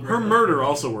 29. middle Her ground. murder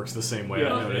also works the same way,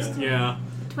 Yeah. I've noticed. Yeah.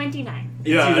 29.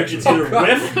 Yeah, It's either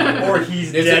whiff or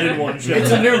he's It's dead a- in one shot.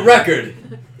 It's a new record.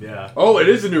 Yeah. Oh, it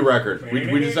is a new record.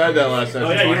 We decided that last session.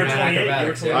 Oh yeah, you were 28.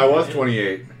 Acrobatics, You were I was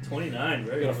 28. 29.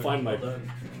 Very I gotta good. find my Well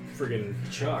done. friggin'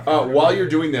 chalk. While you're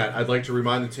doing that, I'd like to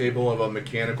remind the table of a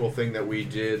mechanical thing that we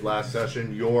did last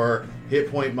session. Your hit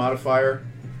point modifier.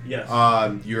 Yes.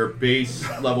 Your base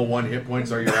level 1 hit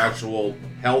points are your actual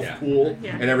health Yeah. pool,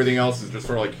 Yeah. and everything else is just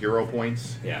sort of like hero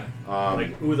points. Yeah.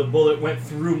 Like, ooh, the bullet went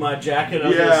through my jacket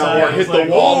on the Yeah, side. or I hit was the like,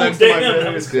 wall oh, next to my damn, that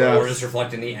face. was Yeah. Or just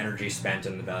reflecting the energy spent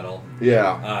in the battle.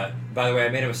 Yeah. By the way, I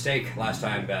made a mistake last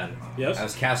time, Ben. Yes? I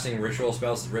was casting ritual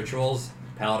spells.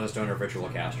 Paladins don't have ritual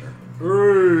caster.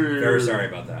 Very Very sorry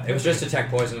about that. It was just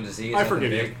detect poison and disease. I nothing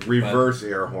forgive you. big, Reverse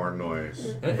air horn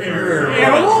noise. but- The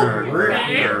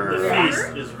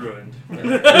feast is ruined.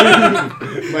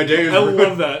 My day is I ruined.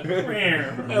 love that.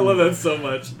 I love that so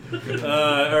much.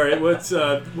 Alright,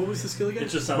 what was the skill again? It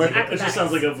just sounds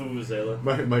like a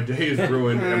vuvuzela. My day is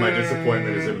ruined, and my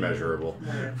disappointment is immeasurable.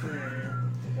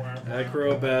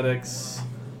 Acrobatics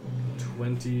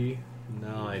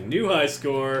 29. New high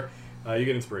score. You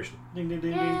get inspiration. Ding ding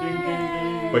ding ding ding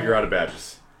ding. But you're out of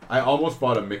badges. I almost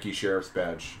bought a Mickey Sheriff's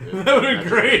badge. That would've been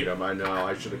great. I know,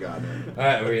 I should have gotten it.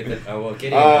 Alright, well,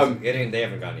 Gideon, they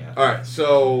haven't gone yet. Alright,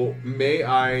 so may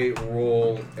I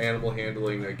roll animal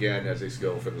handling again as a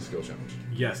skill for the skill challenge?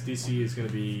 Yes, DC is going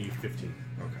to be 15.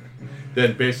 Okay.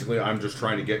 Then basically I'm just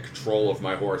trying to get control of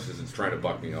my horse as it's trying to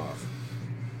buck me off.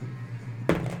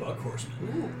 Buck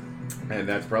horseman. And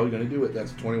that's probably going to do it.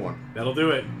 That's 21. That'll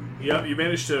do it. Yep, you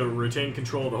managed to retain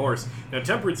control of the horse. Now,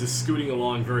 Temperance is scooting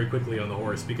along very quickly on the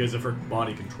horse because of her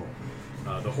body control.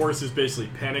 The horse is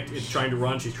basically panicked. It's trying to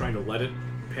run. She's trying to let it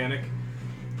panic.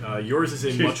 Yours is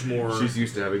a much more She's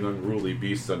used to having unruly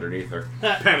beasts underneath her.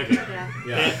 panicking. Yeah.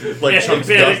 Yeah. Like Chunks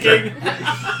panicking.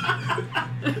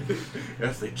 Duster.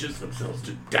 Yes, they jizz themselves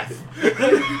to death.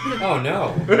 Oh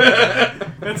no.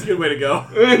 That's a good way to go.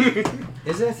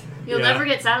 Is it? You'll Yeah. never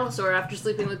get saddle sore after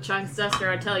sleeping with Chunks Duster,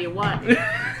 I tell you what.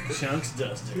 Chunks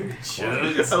Duster.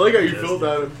 I like how you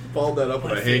followed that up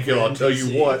with a Hank Hill, I'll tell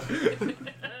you what.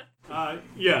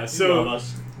 Yeah, Love so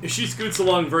us. she scoots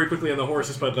along very quickly on the horse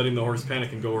just by letting the horse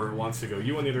panic and go where it wants to go.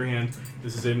 You, on the other hand,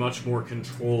 this is a much more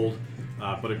controlled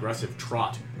but aggressive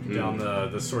trot down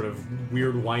the sort of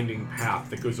weird winding path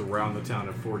that goes around the town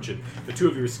of Fortune. The two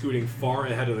of you are scooting far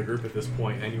ahead of the group at this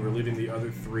point, and you are leaving the other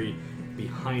three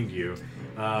behind you.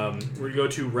 We're going to go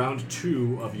to round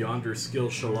 2 of Yonder Skill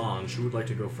Challenge. Who would like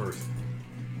to go first?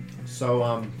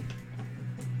 So,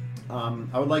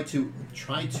 I would like to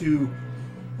try to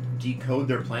decode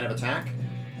their plan of attack,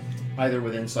 either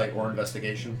with insight or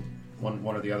investigation, one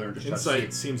or the other. And just try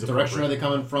Insight to see seems direction are appropriate. they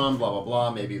coming from? Blah blah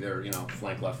blah. Maybe they're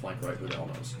flank left, flank right. Who the hell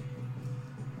knows?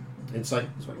 Insight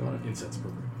is what you want. Insight's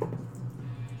appropriate.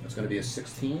 That's going to be a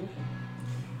 16.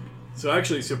 So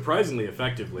actually, surprisingly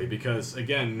effectively, because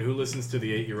again, who listens to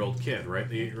the 8-year-old kid, right?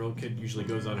 The 8-year-old kid usually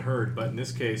goes unheard, but in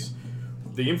this case,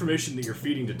 the information that you're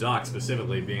feeding to Doc,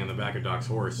 specifically being on the back of Doc's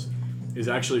horse, is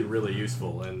actually really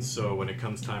useful. And so when it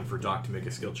comes time for Doc to make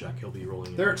a skill check, he'll be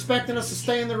rolling. They're expecting us to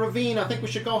stay in the ravine. I think we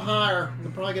should go higher.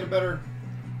 We'll probably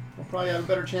have a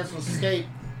better chance of escape.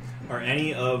 Are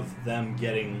any of them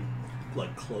getting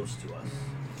like close to us?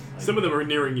 Some of them are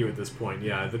nearing you at this point.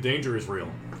 Yeah, the danger is real.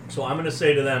 So I'm gonna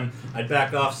say to them, I'd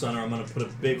back off, son, or I'm gonna put a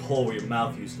big hole where your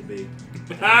mouth used to be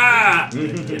Ah!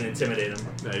 and intimidate them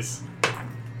Nice.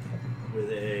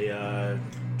 with a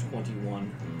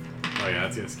 21. Oh yeah,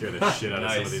 that's gonna scare the shit out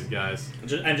of some of Nice. these guys.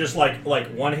 Just like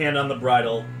one hand on the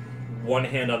bridle, one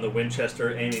hand on the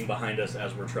Winchester, aiming behind us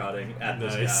as we're trotting at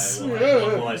this Nice.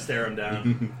 guy while I stare him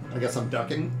down. I guess I'm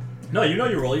ducking. No, you know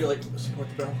your role. You're like, support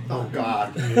the barrel. Oh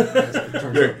God!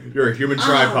 You're a human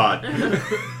tripod.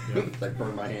 I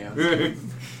burn my hands.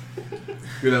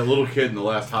 You're that little kid in the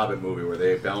last Hobbit movie where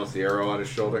they balance the arrow on his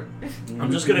shoulder.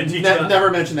 I'm just gonna teach you.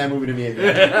 Never mention that movie to me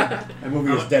again. That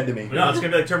movie is dead to me. No, it's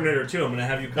gonna be like Terminator 2. I'm gonna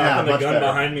have you Yeah, cock on the much gun better.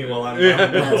 behind me while I'm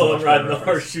That's while a I'm much riding better the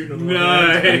horse shooting them.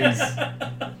 Nice.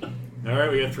 All right,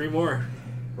 we got 3 more.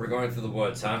 We're going through the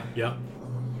woods, huh? Yep.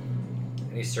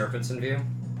 Any serpents in view?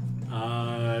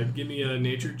 Give me a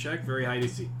nature check. Very high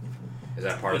DC. Is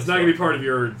that part It's of not the gonna be part of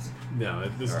your. No,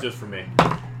 this is Alright. just for me.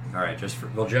 All right, just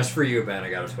for you, Ben. I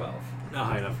got a 12. Not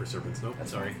high enough for serpents. Nope.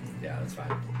 That's Sorry. fine. Yeah, that's fine.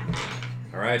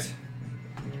 All right.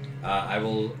 I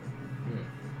will.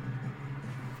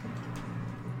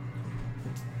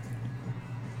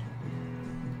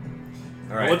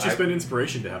 All right. I'll let you I- spend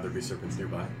inspiration to have there be serpents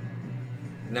nearby.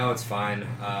 No, it's fine.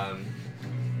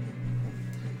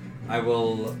 I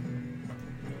will.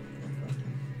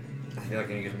 I feel like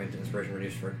I need to get my inspiration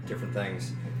reduced for different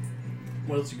things.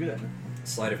 What else you good at?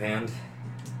 Sleight of hand,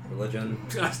 religion,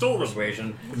 I stole them.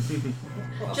 persuasion.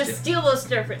 I'll Just steal those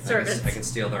servants. I can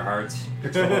steal their hearts.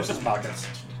 Pick the horse's pockets.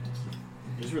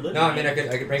 Use religion. No, I mean I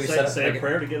could maybe say, set up. say I a could-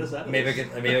 prayer to get us out of Maybe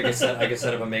this. I could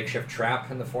set up a makeshift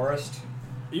trap in the forest,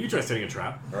 You can try setting a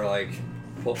trap. or like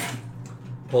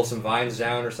pull some vines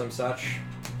down or some such,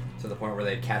 to the point where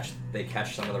they catch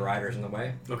some of the riders in the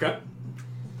way. Okay.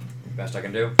 Best I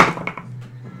can do.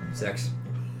 6.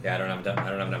 Yeah, I don't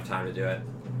have enough time to do it.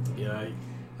 Yeah.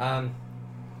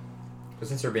 But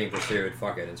since they're being pursued,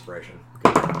 fuck it, inspiration.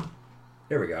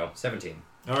 Here we go. 17.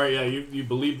 All right. Yeah. You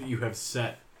believe that you have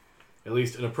set at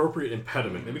least an appropriate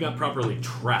impediment. Maybe not properly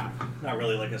trap, Not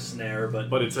really like a snare,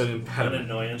 but it's an an impediment.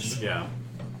 annoyance. Yeah.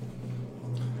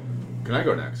 Can I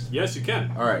go next? Yes, you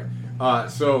can. All right.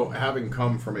 So, having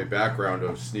come from a background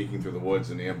of sneaking through the woods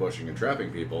and ambushing and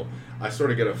trapping people, I sort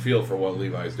of get a feel for what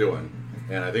Levi's doing.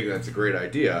 And I think that's a great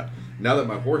idea. Now that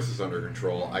my horse is under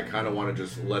control, I kind of want to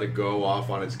just let it go off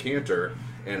on its canter.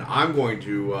 And I'm going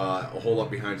to hole up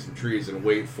behind some trees and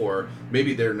wait for...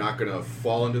 Maybe they're not going to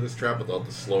fall into this trap, but they'll have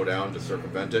to slow down to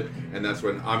circumvent it. And that's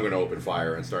when I'm going to open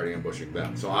fire and start ambushing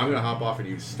them. So I'm going to hop off and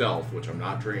use stealth, which I'm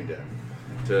not trained in,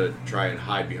 to try and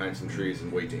hide behind some trees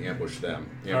and wait to ambush them.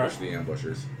 Ambush the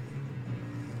ambushers.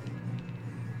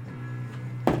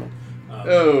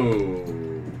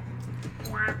 Oh.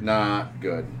 Not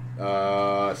good.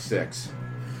 6.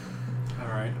 All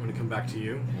right. I'm going to come back to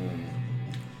you.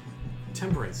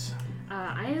 Temperance.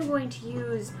 I am going to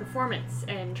use performance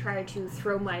and try to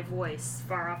throw my voice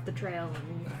far off the trail.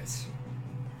 And Nice.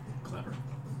 Clever.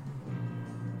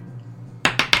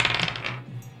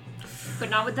 but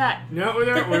not with that. No, with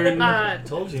that one.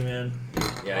 Told you, man.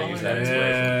 Yeah, use that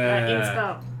inspiration.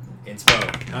 Inspo.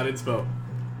 Inspo. Not inspo.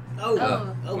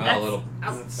 Oh, Oh, well, that's a little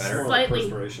better. slightly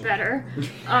Perspiration. better.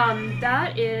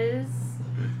 That is.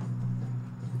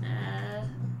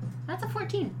 That's a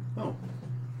 14. Oh,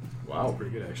 Wow.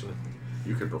 Pretty good, actually.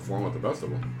 You can perform with the best of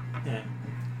them. Yeah.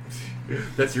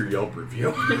 That's your Yelp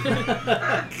review.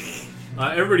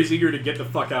 Everybody's eager to get the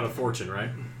fuck out of Fortune, right?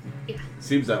 Yeah.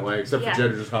 Seems that way, except Yeah. for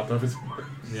Jed who just hopped off his horse.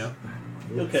 Yep.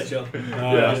 He'll catch up. Yeah.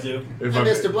 Always do. If hey, I'm-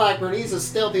 Mr. Blackburn, he's as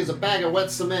stealthy as a bag of wet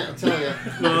cement, I'll tell you.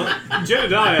 Well,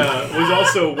 Jedediah was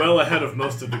also well ahead of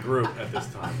most of the group at this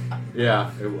time. Yeah,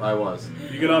 I was.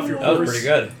 You get off your That was horse. pretty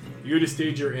good. You go to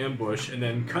stage your ambush, and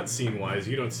then cutscene-wise,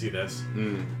 you don't see this,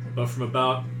 but from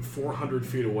about 400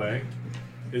 feet away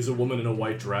is a woman in a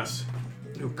white dress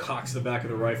who cocks the back of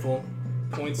the rifle,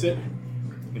 points it,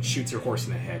 and shoots her horse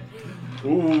in the head.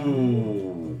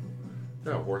 Ooh.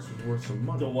 That horse was worth some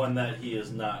money. The one that he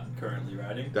is not currently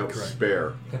riding. That was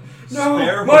spare. No,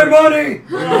 Spare my horse. money!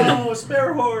 No,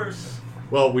 spare horse.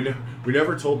 Well, we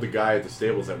never told the guy at the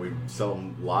stables that we sell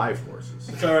him live horses.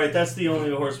 It's alright, that's the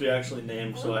only horse we actually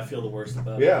named, so I feel the worst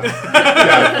about Yeah.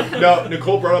 Yeah. No,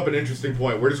 Nicole brought up an interesting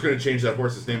point. We're just going to change that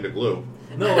horse's name to Glue.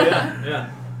 it. No,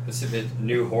 yeah. This is a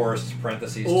new horse,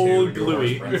 parentheses Old 2, new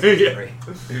Bluey. horse,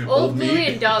 parentheses 3. Old meat. Bluey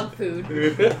and dog food.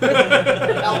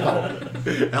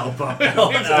 Alpha.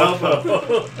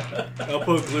 Alpo.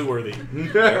 Elpo Glue-worthy.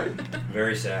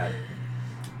 Very sad.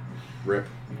 Rip.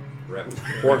 Rip.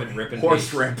 Horse Rip and horse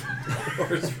peace. rip.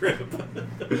 Horse rip.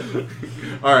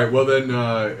 All right. Well, then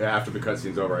after the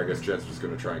cutscene's over, I guess Jet's just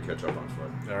going to try and catch up on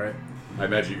foot. All right. I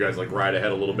imagine you guys like ride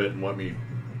ahead a little bit and let me.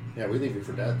 Yeah, we leave you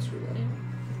for dead. Screw that.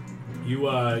 You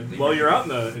while you're out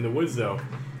in the woods though,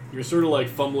 you're sort of like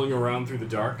fumbling around through the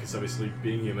dark because obviously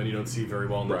being human, you don't see very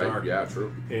well in the Right. dark. Yeah.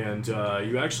 True. And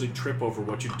you actually trip over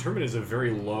what you determine is a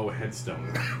very low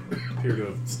headstone. Appear to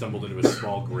have stumbled into a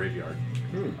small graveyard.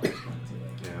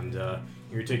 And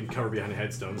you're taking cover behind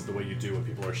headstones the way you do when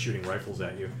people are shooting rifles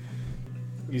at you.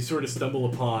 You sort of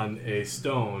stumble upon a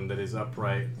stone that is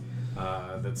upright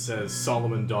that says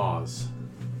Solomon Dawes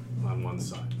on one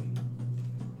side.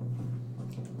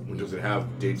 Does it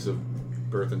have dates of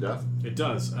birth and death? It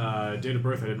does. Date of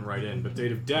birth I didn't write in, but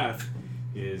date of death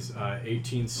is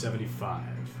 1875.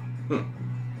 5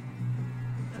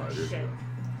 years Shit. ago.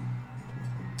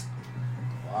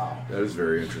 Wow. That is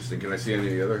very interesting. Can I see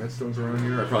any other headstones around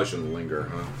here? I probably shouldn't linger,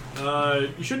 huh?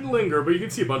 You shouldn't linger, but you can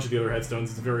see a bunch of the other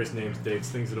headstones. It's various names, dates,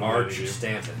 things that don't matter March to you.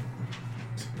 Stanton.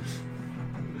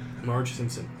 Marge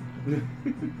Simpson.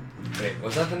 Wait,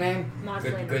 was that the name? Moss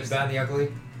Good, Landers. Good, Bad, and the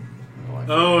Ugly?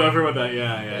 Oh, I forgot about that.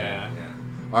 Yeah.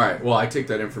 All right. Well, I take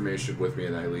that information with me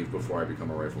and I leave before I become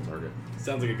a rifle target.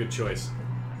 Sounds like a good choice.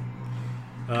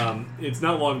 It's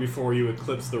not long before you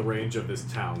eclipse the range of this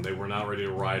town. They were not ready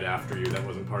to ride after you. That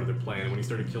wasn't part of their plan. When you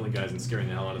started killing guys and scaring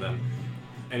the hell out of them,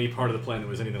 any part of the plan that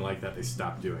was anything like that, they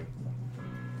stopped doing.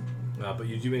 But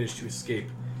you do manage to escape,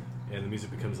 and the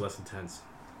music becomes less intense.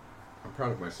 I'm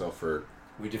proud of myself for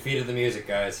We defeated the music,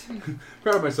 guys.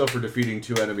 defeating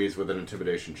 2 enemies with an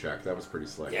intimidation check. That was pretty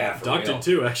slick. Yeah, for Doc real. did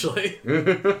too, actually.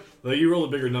 Though you roll a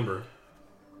bigger number.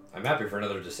 I'm happy for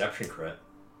another deception crit.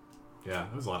 Yeah,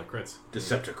 that was a lot of crits.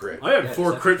 Decepticrit. I had Yeah,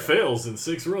 4 Decepticrit. crit fails in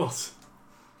 6 rolls.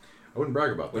 I wouldn't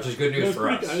brag about that. Which is good news That's for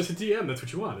pretty us. good. As a DM, that's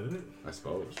what you want, isn't it? I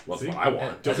suppose. Well, See? that's what I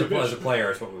want. As Don't be as a bitch.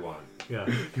 player, it's what we want. Yeah.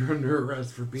 You're under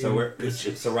arrest for being So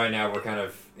bitches. so right now we're kind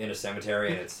of in a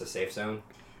cemetery and it's the safe zone.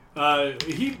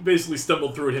 He basically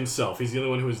stumbled through it himself. He's the only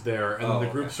one who was there, and Oh, then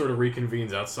the group okay. sort of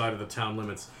reconvenes outside of the town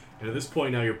limits. And at this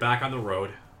point now, you're back on the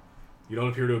road. You don't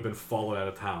appear to have been followed out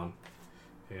of town.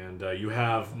 And you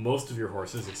have most of your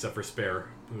horses, except for Spare,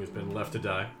 who has been left to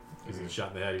die. Because he was shot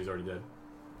in the head, he's already dead.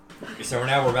 So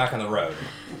now we're back on the road.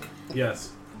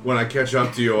 Yes. When I catch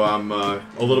up to you, I'm a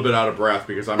little bit out of breath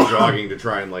because I'm jogging to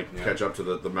try and Yeah. catch up to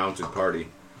the mounted party.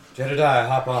 Jedediah,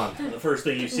 hop on. And the first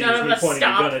thing you see None is of me us pointing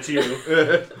stop. a gun at you,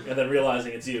 and then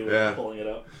realizing it's you, Yeah. pulling it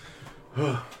up.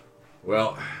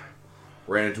 Well,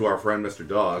 ran into our friend Mr.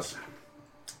 Dawes.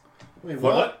 Wait,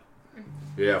 What? what?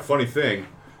 Yeah, funny thing,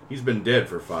 he's been dead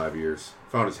for 5 years.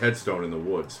 Found his headstone in the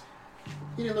woods.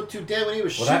 He didn't look too dead when he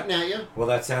was Well, shooting at you. Well,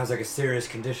 that sounds like a serious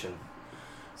condition.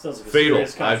 Sounds like a Fatal,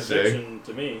 serious I'd say. contradiction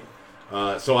to me.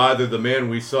 So either the man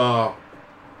we saw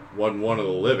wasn't one of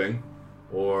the living,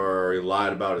 or he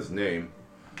lied about his name.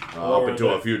 Up Or until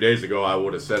the- a few days ago, I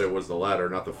would have said it was the latter,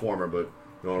 not the former, but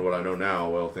knowing what I know now,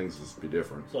 well, things must be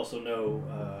different. There's also no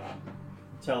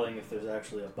telling if there's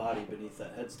actually a body beneath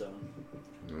that headstone.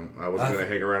 You know, I wasn't going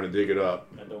to hang around and dig it up.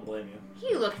 I don't blame you.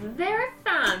 You look very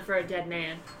fine for a dead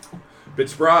man. Bit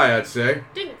spry, I'd say.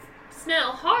 Didn't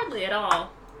smell hardly at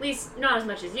all. At least, not as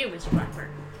much as you, Mr. Blackburn.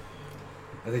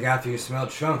 I think after you smelled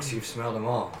chunks, you've smelled them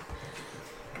all.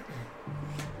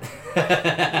 And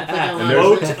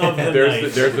Quote of the night.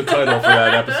 there's the title for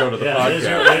that episode of the Yeah, there's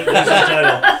podcast. your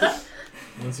title.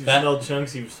 Once you've smelled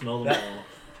chunks, you've smelled them all.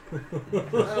 I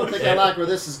don't think I like where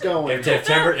this is going.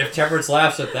 If Temperance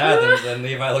laughs at that, then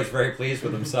Levi looks very pleased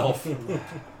with himself.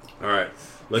 All right,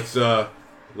 let's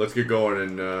get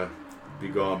going and be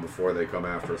gone before they come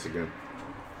after us again.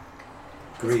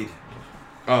 Agreed.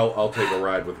 I'll take a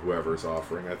ride with whoever's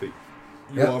offering. I think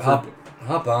you Yep, offered.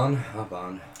 hop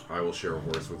on. I will share a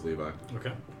horse with Levi.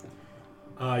 Okay.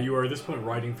 You are at this point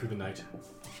riding through the night.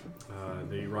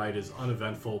 The ride is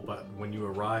uneventful, but when you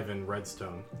arrive in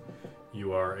Redstone,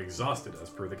 you are exhausted as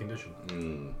per the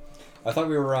condition. I thought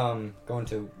we were going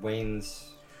to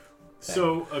Wayne's.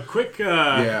 So, a quick...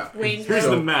 Yeah. Wayne's Here's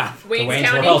World. the map. Wayne's Wayne's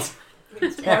County. World.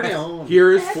 Party on.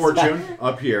 Here is Fortune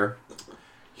up here.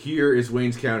 Here is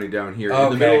Waynes County down here. In Okay.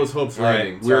 the middle is Hope's All right,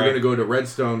 Landing. We're sorry. going to go to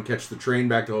Redstone, catch the train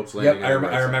back to Hope's Yep, Landing. I and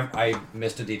Redstone. remember. I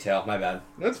missed a detail. My bad.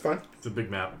 That's fine. It's a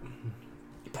big map.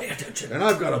 Pay attention. And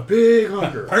I've got a big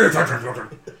hunger.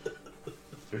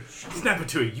 Snap it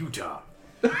to a Utah.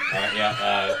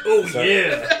 Yeah. Oh so-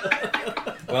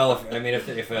 yeah. Well, if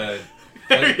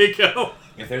There you go.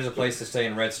 if there's a place to stay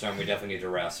in Redstone, we definitely need to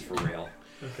rest for real.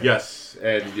 Yes,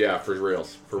 and yeah, for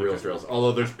reals. For reals.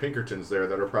 Although there's Pinkertons there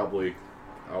that are probably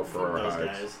out for our Those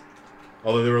hides. guys.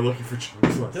 Although they were looking for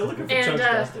chunks last They're looking for And chunks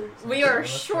bastards. we are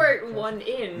short one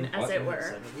in, as What? it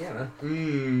were. Yeah,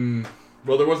 man.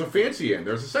 Well, there was a fancy inn.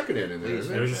 There's a second inn in there. Please.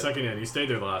 Isn't There's there? a second in. You stayed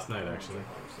there the last night, actually.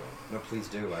 No, please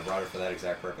do. I brought it for that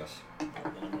exact purpose.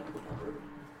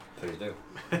 Please do.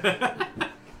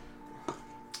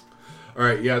 All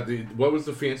right, yeah. What was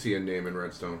the fancy inn name in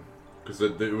Redstone? Because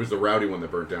it was the rowdy one that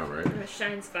burnt down, right? The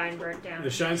Shine's Fine burnt down. The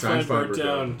Shine Shine's Spine Fine burnt burnt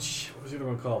down. down. What was the other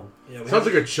one called? Yeah, we Sounds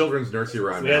had, like a children's nursery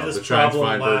rhyme we now. had this The Shine's problem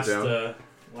Fine burnt last down.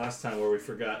 last time where we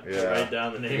forgot to Yeah. write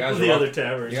down the name guys of are the wel- other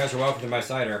tavern. You guys are welcome to my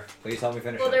cider. Please help me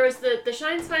finish Well, it. there was the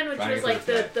Shine's Fine, which Trying was to like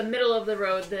get the middle of the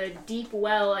road. The Deep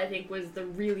Well, I think, was the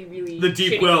really, really The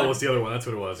Deep shitty Well one. was the other one. That's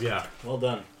what it was. Yeah. Well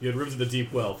done. You had rooms of the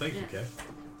Deep Well. Thank you, Yeah. Kev.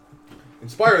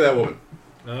 Inspire that woman.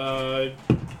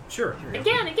 Sure.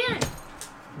 Again.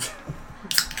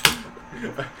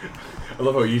 I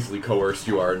love how easily coerced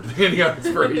you are in handing out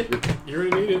inspiration. You're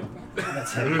gonna need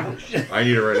it. I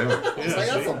need it right now. Yes, I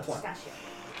got see? some plan.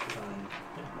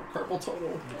 Purple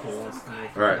total.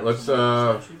 All right, let's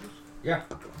Yeah.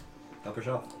 Help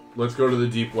yourself. let's go to the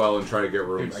deep well and try to get Dude,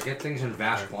 rooms. I get things in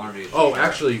vast quantities. Oh,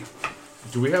 actually,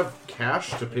 do we have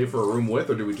cash to pay for a room with,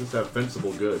 or do we just have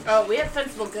fencible goods? Oh, we have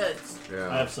fencible goods. I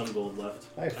Yeah, have some gold left.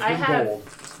 I have I free have- gold.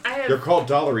 I they're have called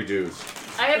dollary dues.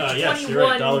 Yes, you're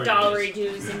right, 21 dollary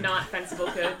dues and not fencible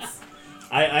goods.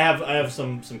 I have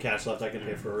some cash left. I can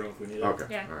pay for a room if we need it. Okay,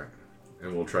 Yeah. all right,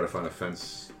 and we'll try to find a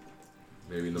fence,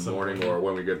 maybe in the Some morning point. or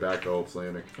when we get back to Hope's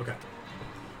Landing. Okay.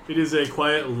 It is a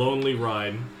quiet, lonely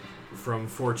ride from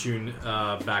Fortune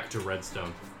back to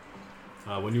Redstone.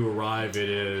 When you arrive, it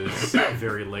is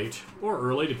very late or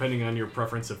early, depending on your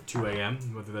preference of 2 a.m.,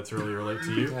 whether that's early or late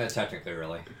to you. Technically,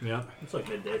 really. Yeah, It's like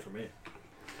midday for me.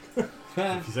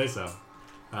 if you say so.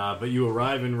 But you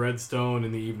arrive in Redstone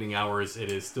in the evening hours.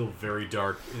 It is still very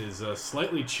dark. It is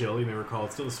slightly chill. You may recall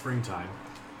it's still the springtime.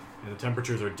 And the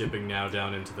temperatures are dipping now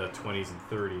down into the 20s and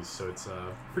 30s, so it's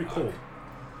pretty cold.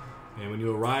 And when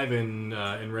you arrive in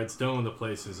Redstone, the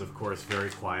place is, of course, very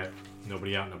quiet.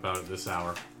 Nobody out and about at this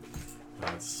hour.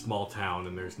 It's a small town,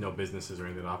 and there's no businesses or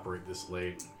anything that operate this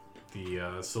late.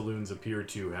 The saloons appear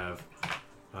to have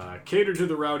catered to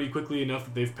the rowdy quickly enough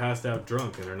that they've passed out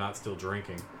drunk and are not still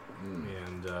drinking.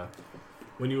 And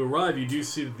when you arrive, you do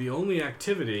see that the only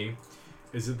activity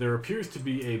is that there appears to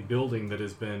be a building that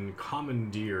has been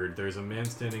commandeered. There's a man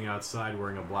standing outside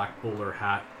wearing a black bowler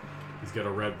hat. He's got a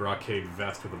red brocade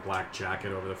vest with a black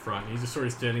jacket over the front. He's just sort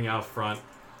of standing out front.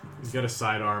 He's got a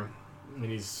sidearm, and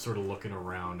he's sort of looking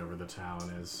around over the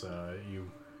town as you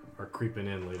are creeping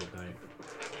in late at night.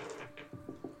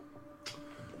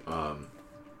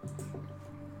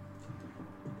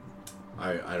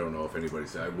 I don't know if anybody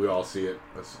said. We all see it.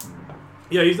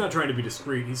 Yeah, he's not trying to be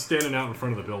discreet. He's standing out in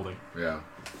front of the building. Yeah.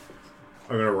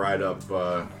 I'm gonna ride up,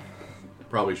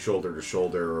 probably shoulder to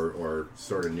shoulder, or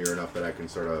sort of near enough that I can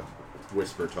sort of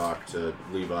whisper talk to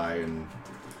Levi and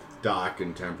Doc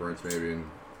and Temperance maybe, and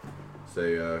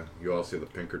say, "You all see the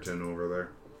Pinkerton over there?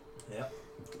 Yep.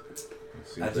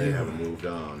 Let's see I if they do. haven't moved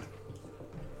on.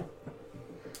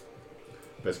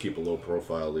 Best keep a low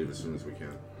profile. Leave as soon as we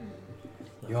can.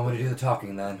 You want me to do the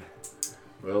talking then?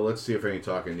 Well, let's see if any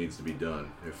talking needs to be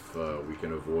done. If we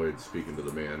can avoid speaking to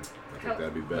the man, I think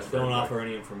that'd be best. for Don't everybody. offer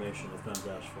any information if Guns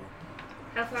Dash for.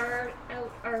 How far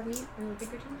out are we in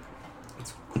Pinkerton?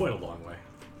 It's quite a long way.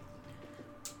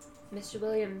 Mr.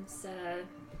 Williams,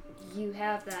 you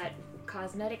have that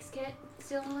cosmetics kit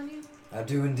still on you? I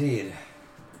do indeed.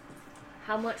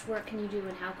 How much work can you do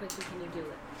and how quickly can you do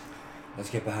it? Let's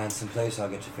get behind some place. I'll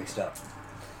get you fixed up.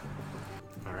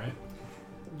 All right.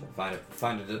 Find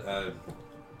a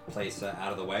place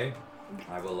out of the way.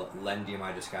 I will lend you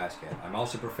my disguise kit. I'm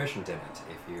also proficient in it.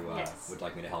 If you Yes. would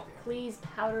like me to help you. Please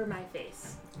powder my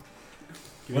face.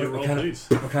 Give me a roll, please.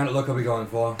 What kind of look are we going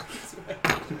for?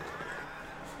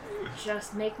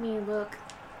 Just make me look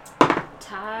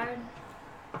tired,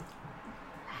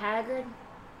 haggard,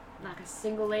 like a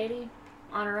single lady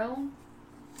on her own.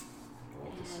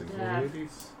 All the And, single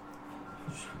ladies.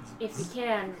 If you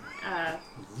can,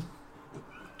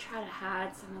 try to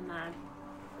hide some of my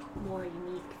more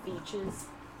unique features.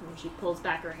 And she pulls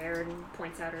back her hair and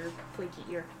points out her pointy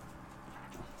ear.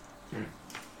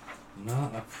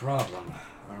 Not a problem.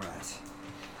 All right.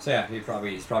 So yeah, he's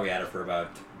probably at it for about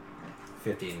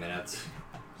 15 minutes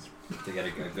to get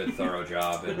a good thorough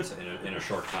job in a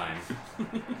short time.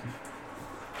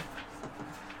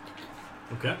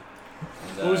 Okay.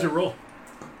 And, What was your roll?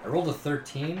 I rolled a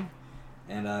 13,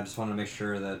 and I just wanted to make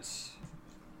sure that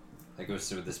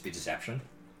would this be deception?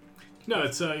 No,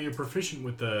 it's you're proficient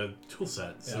with the tool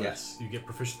set. So Yes. you get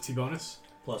proficiency bonus.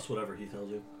 Plus whatever he tells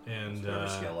you. And Whatever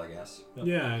skill, I guess.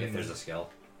 yeah, If and there's a skill.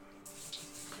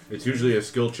 It's usually a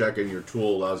skill check, and your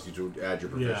tool allows you to add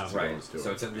your proficiency Right. bonus to it.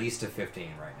 So it's at least a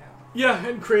 15 right now. yeah,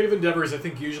 and creative endeavors I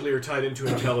think usually are tied into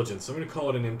intelligence. So I'm going to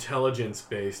call it an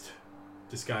intelligence-based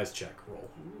disguise check roll.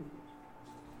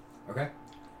 Okay.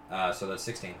 So that's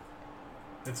 16.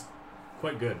 That's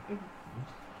quite good.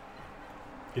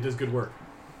 It does good work.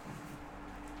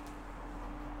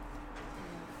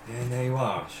 And there you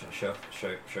are. Show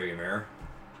your mirror.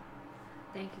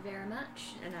 Thank you very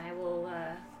much, and I will.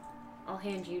 I'll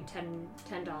hand you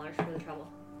 $10 for the trouble.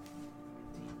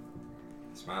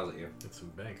 Smiles at you. That's some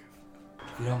bank.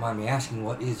 If you don't mind me asking,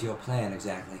 what is your plan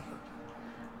exactly?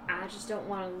 I just don't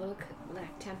want to look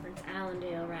like Temperance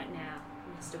Allendale right now,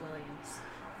 Mr. Williams.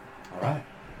 All right.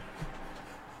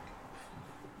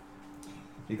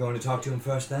 You going to talk to him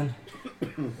first, then?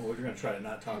 Well, we're going to try to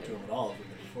not talk to him at all if we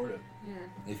can afford it. Yeah.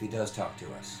 If he does talk to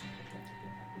us.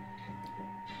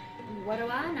 What do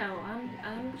I know?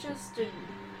 I'm just a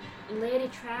lady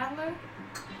traveler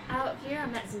out here. I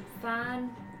met some fine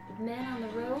men on the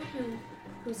road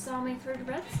who saw me through to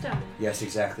Redstone. Yes,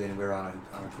 exactly, and we're on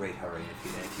a great hurry.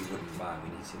 If you wouldn't mind, we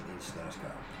need to let us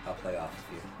go. I'll play off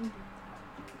with you.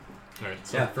 All right.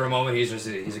 So Yeah, for a moment, he's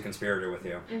a conspirator with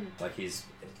you. Mhm. Like he's,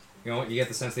 you get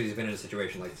the sense that he's been in a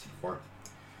situation like this before.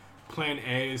 Plan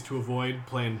A is to avoid.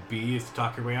 Plan B is to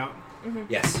talk your way out.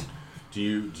 Yes. Do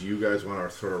you guys want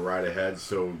to sort of ride ahead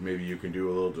so maybe you can do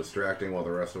a little distracting while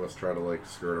the rest of us try to like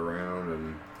skirt around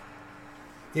and?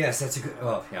 Yes, that's a good.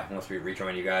 Oh, yeah. Once we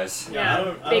rejoin you guys.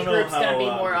 Yeah, I big don't know group's gonna be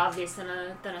how, more obvious than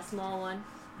a small one.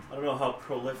 I don't know how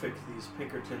prolific these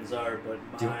Pinkertons are, but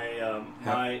I'm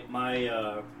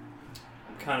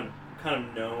kind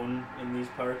of known in these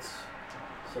parts.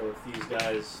 So if these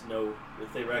guys know,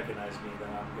 if they recognize me, then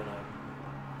I'm gonna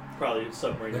probably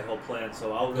submarine the whole plan.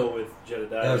 So I'll go with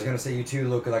Jedediah. I was gonna say you two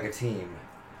look like a team.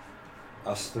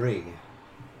 Us three.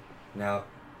 Now,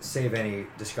 save any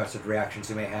disgusted reactions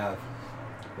you may have.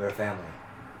 We're a family.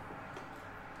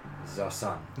 This is our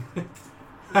son.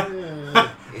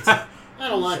 It's a, I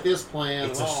don't like this plan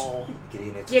it's at a, all.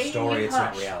 Gideon, it's a Gideon, story, you it's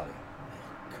not hush. reality.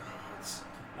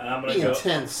 And I'm gonna Being go.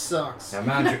 tense sucks. Now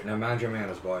mind your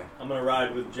manners, boy. I'm gonna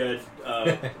ride with Jed,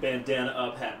 bandana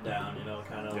up, hat down.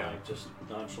 Kind of Yeah. like just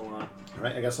nonchalant. All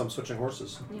right, I guess I'm switching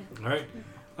horses. All right.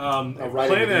 I'll ride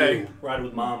Plan with A, you. Ride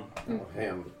with mom. Oh,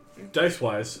 him.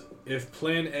 dice-wise, if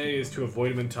Plan A is to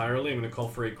avoid him entirely, I'm going to call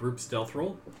for a group stealth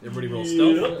roll. Everybody roll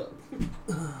stealth.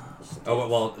 Oh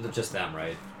well, just them,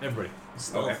 right? Everybody.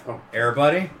 Okay. Oh.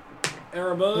 Everybody.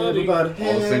 Everybody.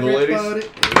 All the single ladies?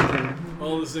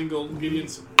 All the single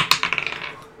Gideons.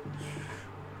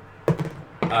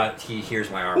 He hears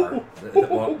my armor.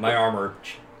 My armor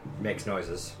makes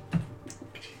noises.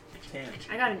 10.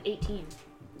 I got an 18.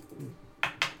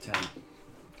 10.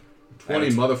 20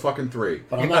 motherfucking 3.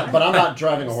 But I'm not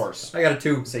driving a horse. I got a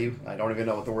 2. See, I don't even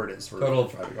know what the word is for Total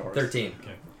driving a horse. 13.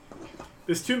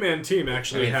 This two-man team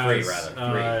actually I mean, has three,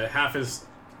 rather. half as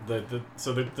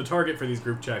the target for these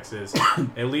group checks is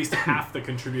at least half the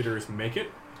contributors make it.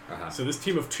 Uh-huh. So this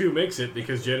team of 2 makes it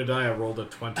because Jedediah rolled a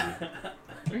 20.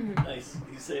 Nice.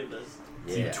 You saved us.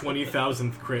 It's the Yeah.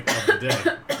 20,000th crit of the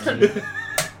day.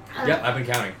 Yep, I've been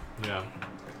counting. Yeah.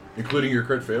 Including your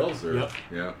crit fails? Or? Yep.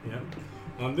 Yeah. Yeah.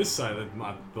 On this side,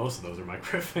 most of those are my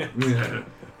crit fails. Most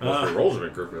of the rolls are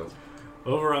in crit fails.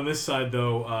 Over on this side,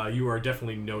 though, you are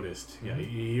definitely noticed. Yeah,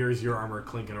 he hears your armor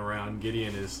clinking around.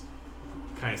 Gideon is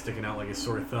kind of sticking out like a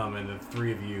sore thumb, and the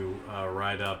 3 of you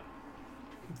ride up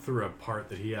through a part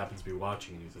that he happens to be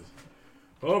watching, and he says,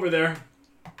 "Over there.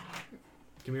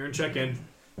 Come here and check in."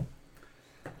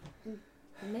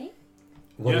 Me?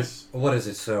 Yes. What is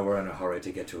it, sir? We're in a hurry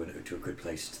to get to a good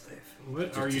place to live. What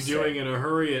Just are to you say. doing in a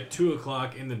hurry at 2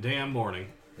 o'clock in the damn morning?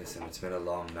 Listen, it's been a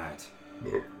long night.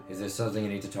 Is there something you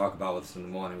need to talk about with us in the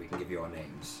morning? We can give you our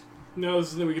names. No, this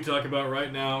is something we can talk about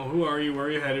right now. Who are you? Where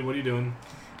are you headed? What are you doing?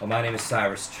 Well, my name is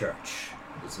Cyrus Church.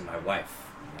 This is my wife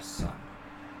and my son.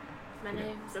 My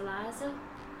name's Eliza.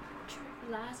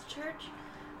 Eliza Church.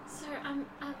 Sir, I'm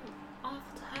awful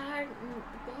tired, and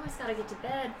the boys gotta get to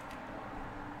bed.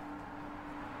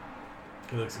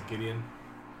 He looks at Gideon.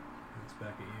 Looks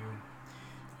back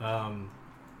at you.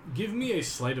 Give me a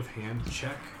sleight of hand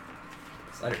check.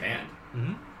 Sleight of hand.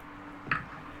 Mm-hmm.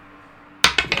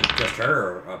 Just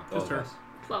her or both Just her. of us?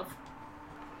 12.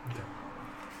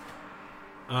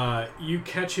 You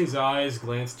catch his eyes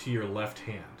glance to your left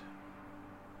hand.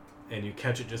 And you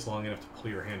catch it just long enough to pull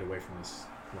your hand away from his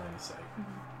line of sight.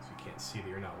 So you can't see that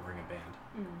you're not wearing a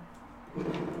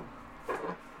band.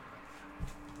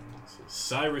 This is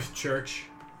Cyrus Church,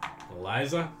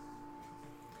 Eliza.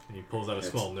 And he pulls out a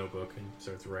small notebook and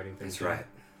starts writing things That's right.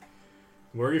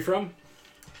 Where are you from?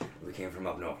 We came from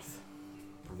up north.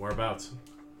 From whereabouts?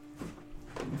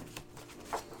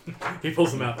 He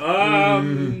pulls them out.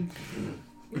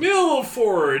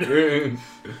 Milford!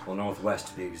 Well, northwest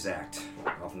to be exact.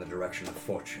 Off in the direction of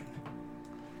Fortune.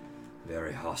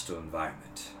 Very hostile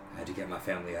environment. I had to get my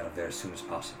family out of there as soon as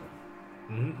possible.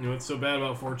 You know what's so bad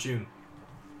about Fortune?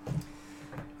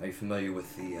 Are you familiar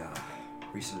with the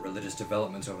recent religious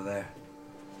developments over there?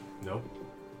 Nope.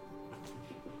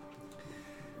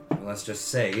 Well, let's just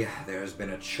say there has been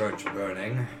a church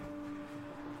burning,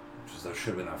 which should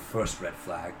have been our first red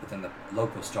flag, but then the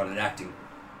locals started acting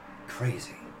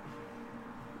crazy.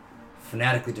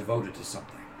 Fanatically devoted to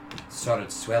something.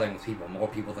 Started swelling with people, more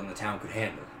people than the town could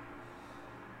handle.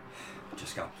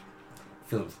 Just got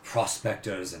filled with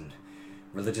prospectors and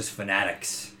religious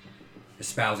fanatics,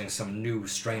 espousing some new,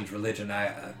 strange religion.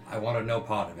 I wanted no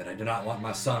part of it. I did not want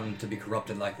my son to be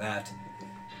corrupted like that.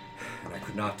 And I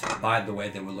could not abide the way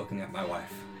they were looking at my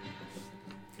wife.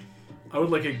 I would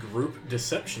like a group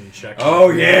deception check. Oh,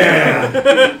 yeah!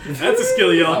 That's a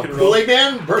skill y'all can roll. Kool-Aid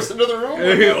Man burst into the room.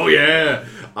 Oh yeah.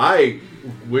 I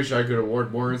wish I could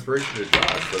award more inspiration to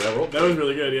Josh, but I rolled. That was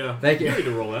really good, yeah. Thank you. You need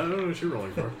to roll that. I don't know what you're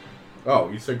rolling for. Oh,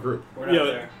 you said group. We're not Yeah,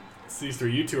 there. It's these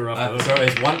three. You two are off the So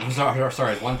is one?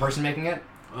 Sorry, is one person making it?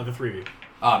 the three of you.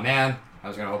 Oh man, I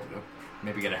was gonna hope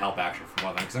maybe get a help action from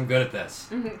one of them because I'm good at this.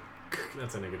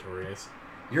 That's a negatory ace.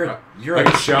 You're I a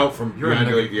can shout from you're behind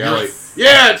a- like the alley.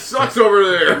 Yeah, it sucks over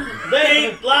there. They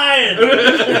ain't lying!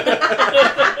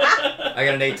 I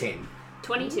got an 18.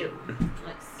 22.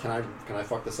 Can I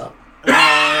fuck this up?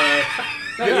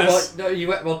 Yes.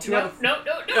 Well, two out No, of...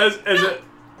 no, no, no.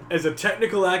 As a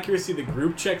technical accuracy, the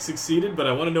group check succeeded, but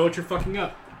I want to know what you're fucking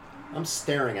up. I'm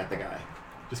staring at the guy.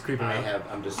 Just creeping out.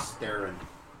 I'm just staring.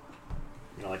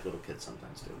 You know, like little kids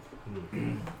sometimes do.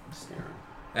 Staring.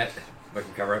 We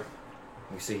can cover it.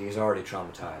 You see, he's already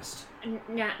traumatized.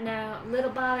 Now,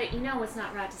 little Bobby, you know it's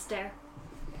not right to stare.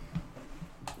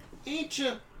 Ain't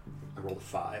you? I rolled a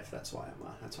 5. That's why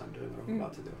I'm doing what I'm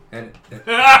about to do. And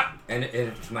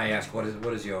if I may ask, what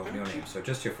is your name? So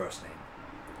just your first name.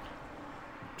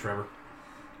 Trevor.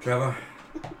 Trevor.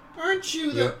 Aren't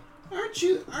you the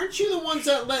ones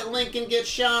that let Lincoln get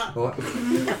shot? What?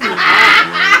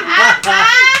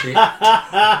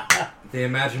 the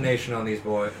imagination on these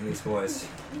boys.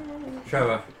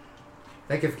 Trevor,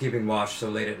 thank you for keeping watch so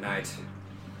late at night.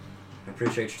 I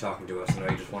appreciate you talking to us. I know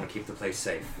you just want to keep the place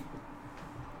safe.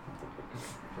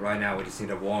 Right now, we just need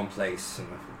a warm place and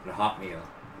a hot meal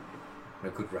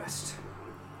and a good rest.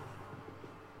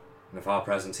 And if our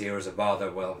presence here is a bother,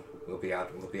 well, we'll be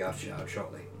out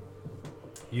shortly.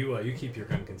 You keep your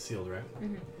gun concealed, right?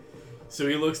 Mm-hmm. So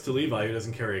he looks to Levi, who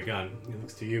doesn't carry a gun. He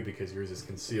looks to you because yours is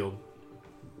concealed,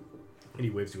 and he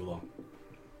waves you along.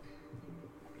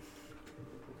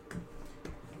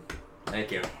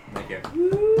 Thank you.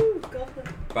 Woo! Go for it.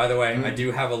 By the way, I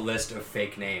do have a list of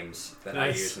fake names that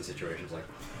Nice. I use in situations like.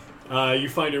 You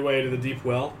find your way to the deep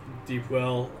well. Deep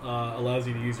well allows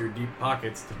you to use your deep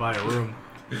pockets to buy a room.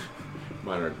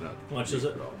 Mine are not. How much is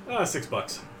it?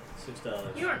 $6.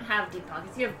 $6. You don't have deep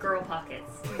pockets. You have girl pockets.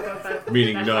 You go by-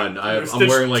 Meaning that's none. right. I'm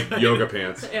wearing like yoga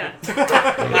pants. Yeah.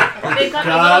 They've got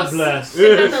God the little, bless.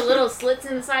 They've got the little slits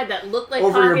inside that look like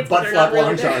Over your pockets, butt but they're flap not really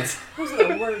long there. shots. Those are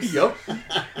the worst. Yup.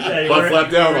 Yeah, Butt flap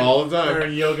down all the time.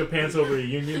 Wearing yoga pants over a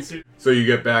union suit. So you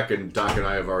get back, and Doc and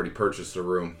I have already purchased a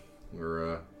room.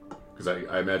 Because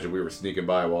I imagine we were sneaking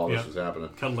by while Yeah. this was happening.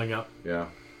 Cuddling up. Yeah.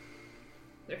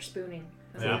 They're spooning.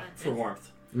 That's Yeah. what that For is.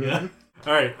 warmth. Yeah.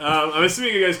 All right. I'm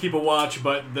assuming you guys keep a watch,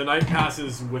 but the night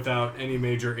passes without any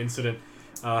major incident.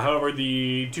 However,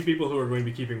 the two people who are going to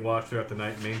be keeping watch throughout the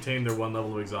night maintain their one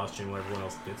level of exhaustion while everyone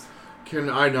else dips. Can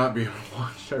I not be on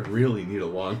watch? I really need a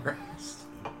long rest.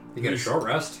 You get a short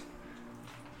rest,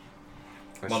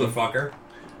 I still motherfucker.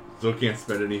 can't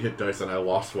spend any hit dice, and I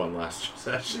lost one last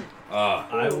session.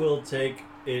 I will take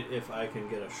it if I can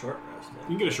get a short rest. You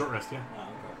can get a short rest, yeah. Ah,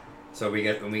 okay. So we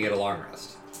get a long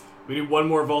rest. We need one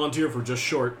more volunteer for just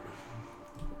short.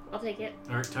 I'll take it.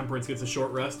 All right. Temperance gets a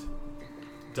short rest.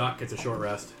 Doc gets a short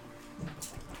rest.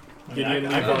 I Gideon,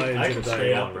 can Levi, and stay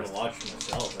Jedediah up long and rest. watch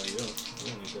myself. You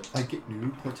don't need to. I get new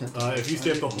potential. If you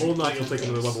stay up the whole night, you'll take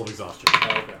another level of exhaustion.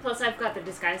 Oh, okay. Plus, I've got the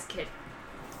disguise kit.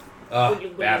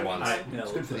 Bad ones. Yeah,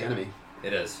 It's good for the enemy.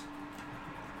 It is.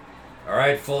 All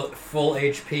right, full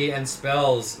HP and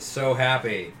spells. So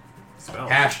happy. Spell.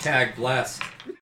 Hashtag blessed.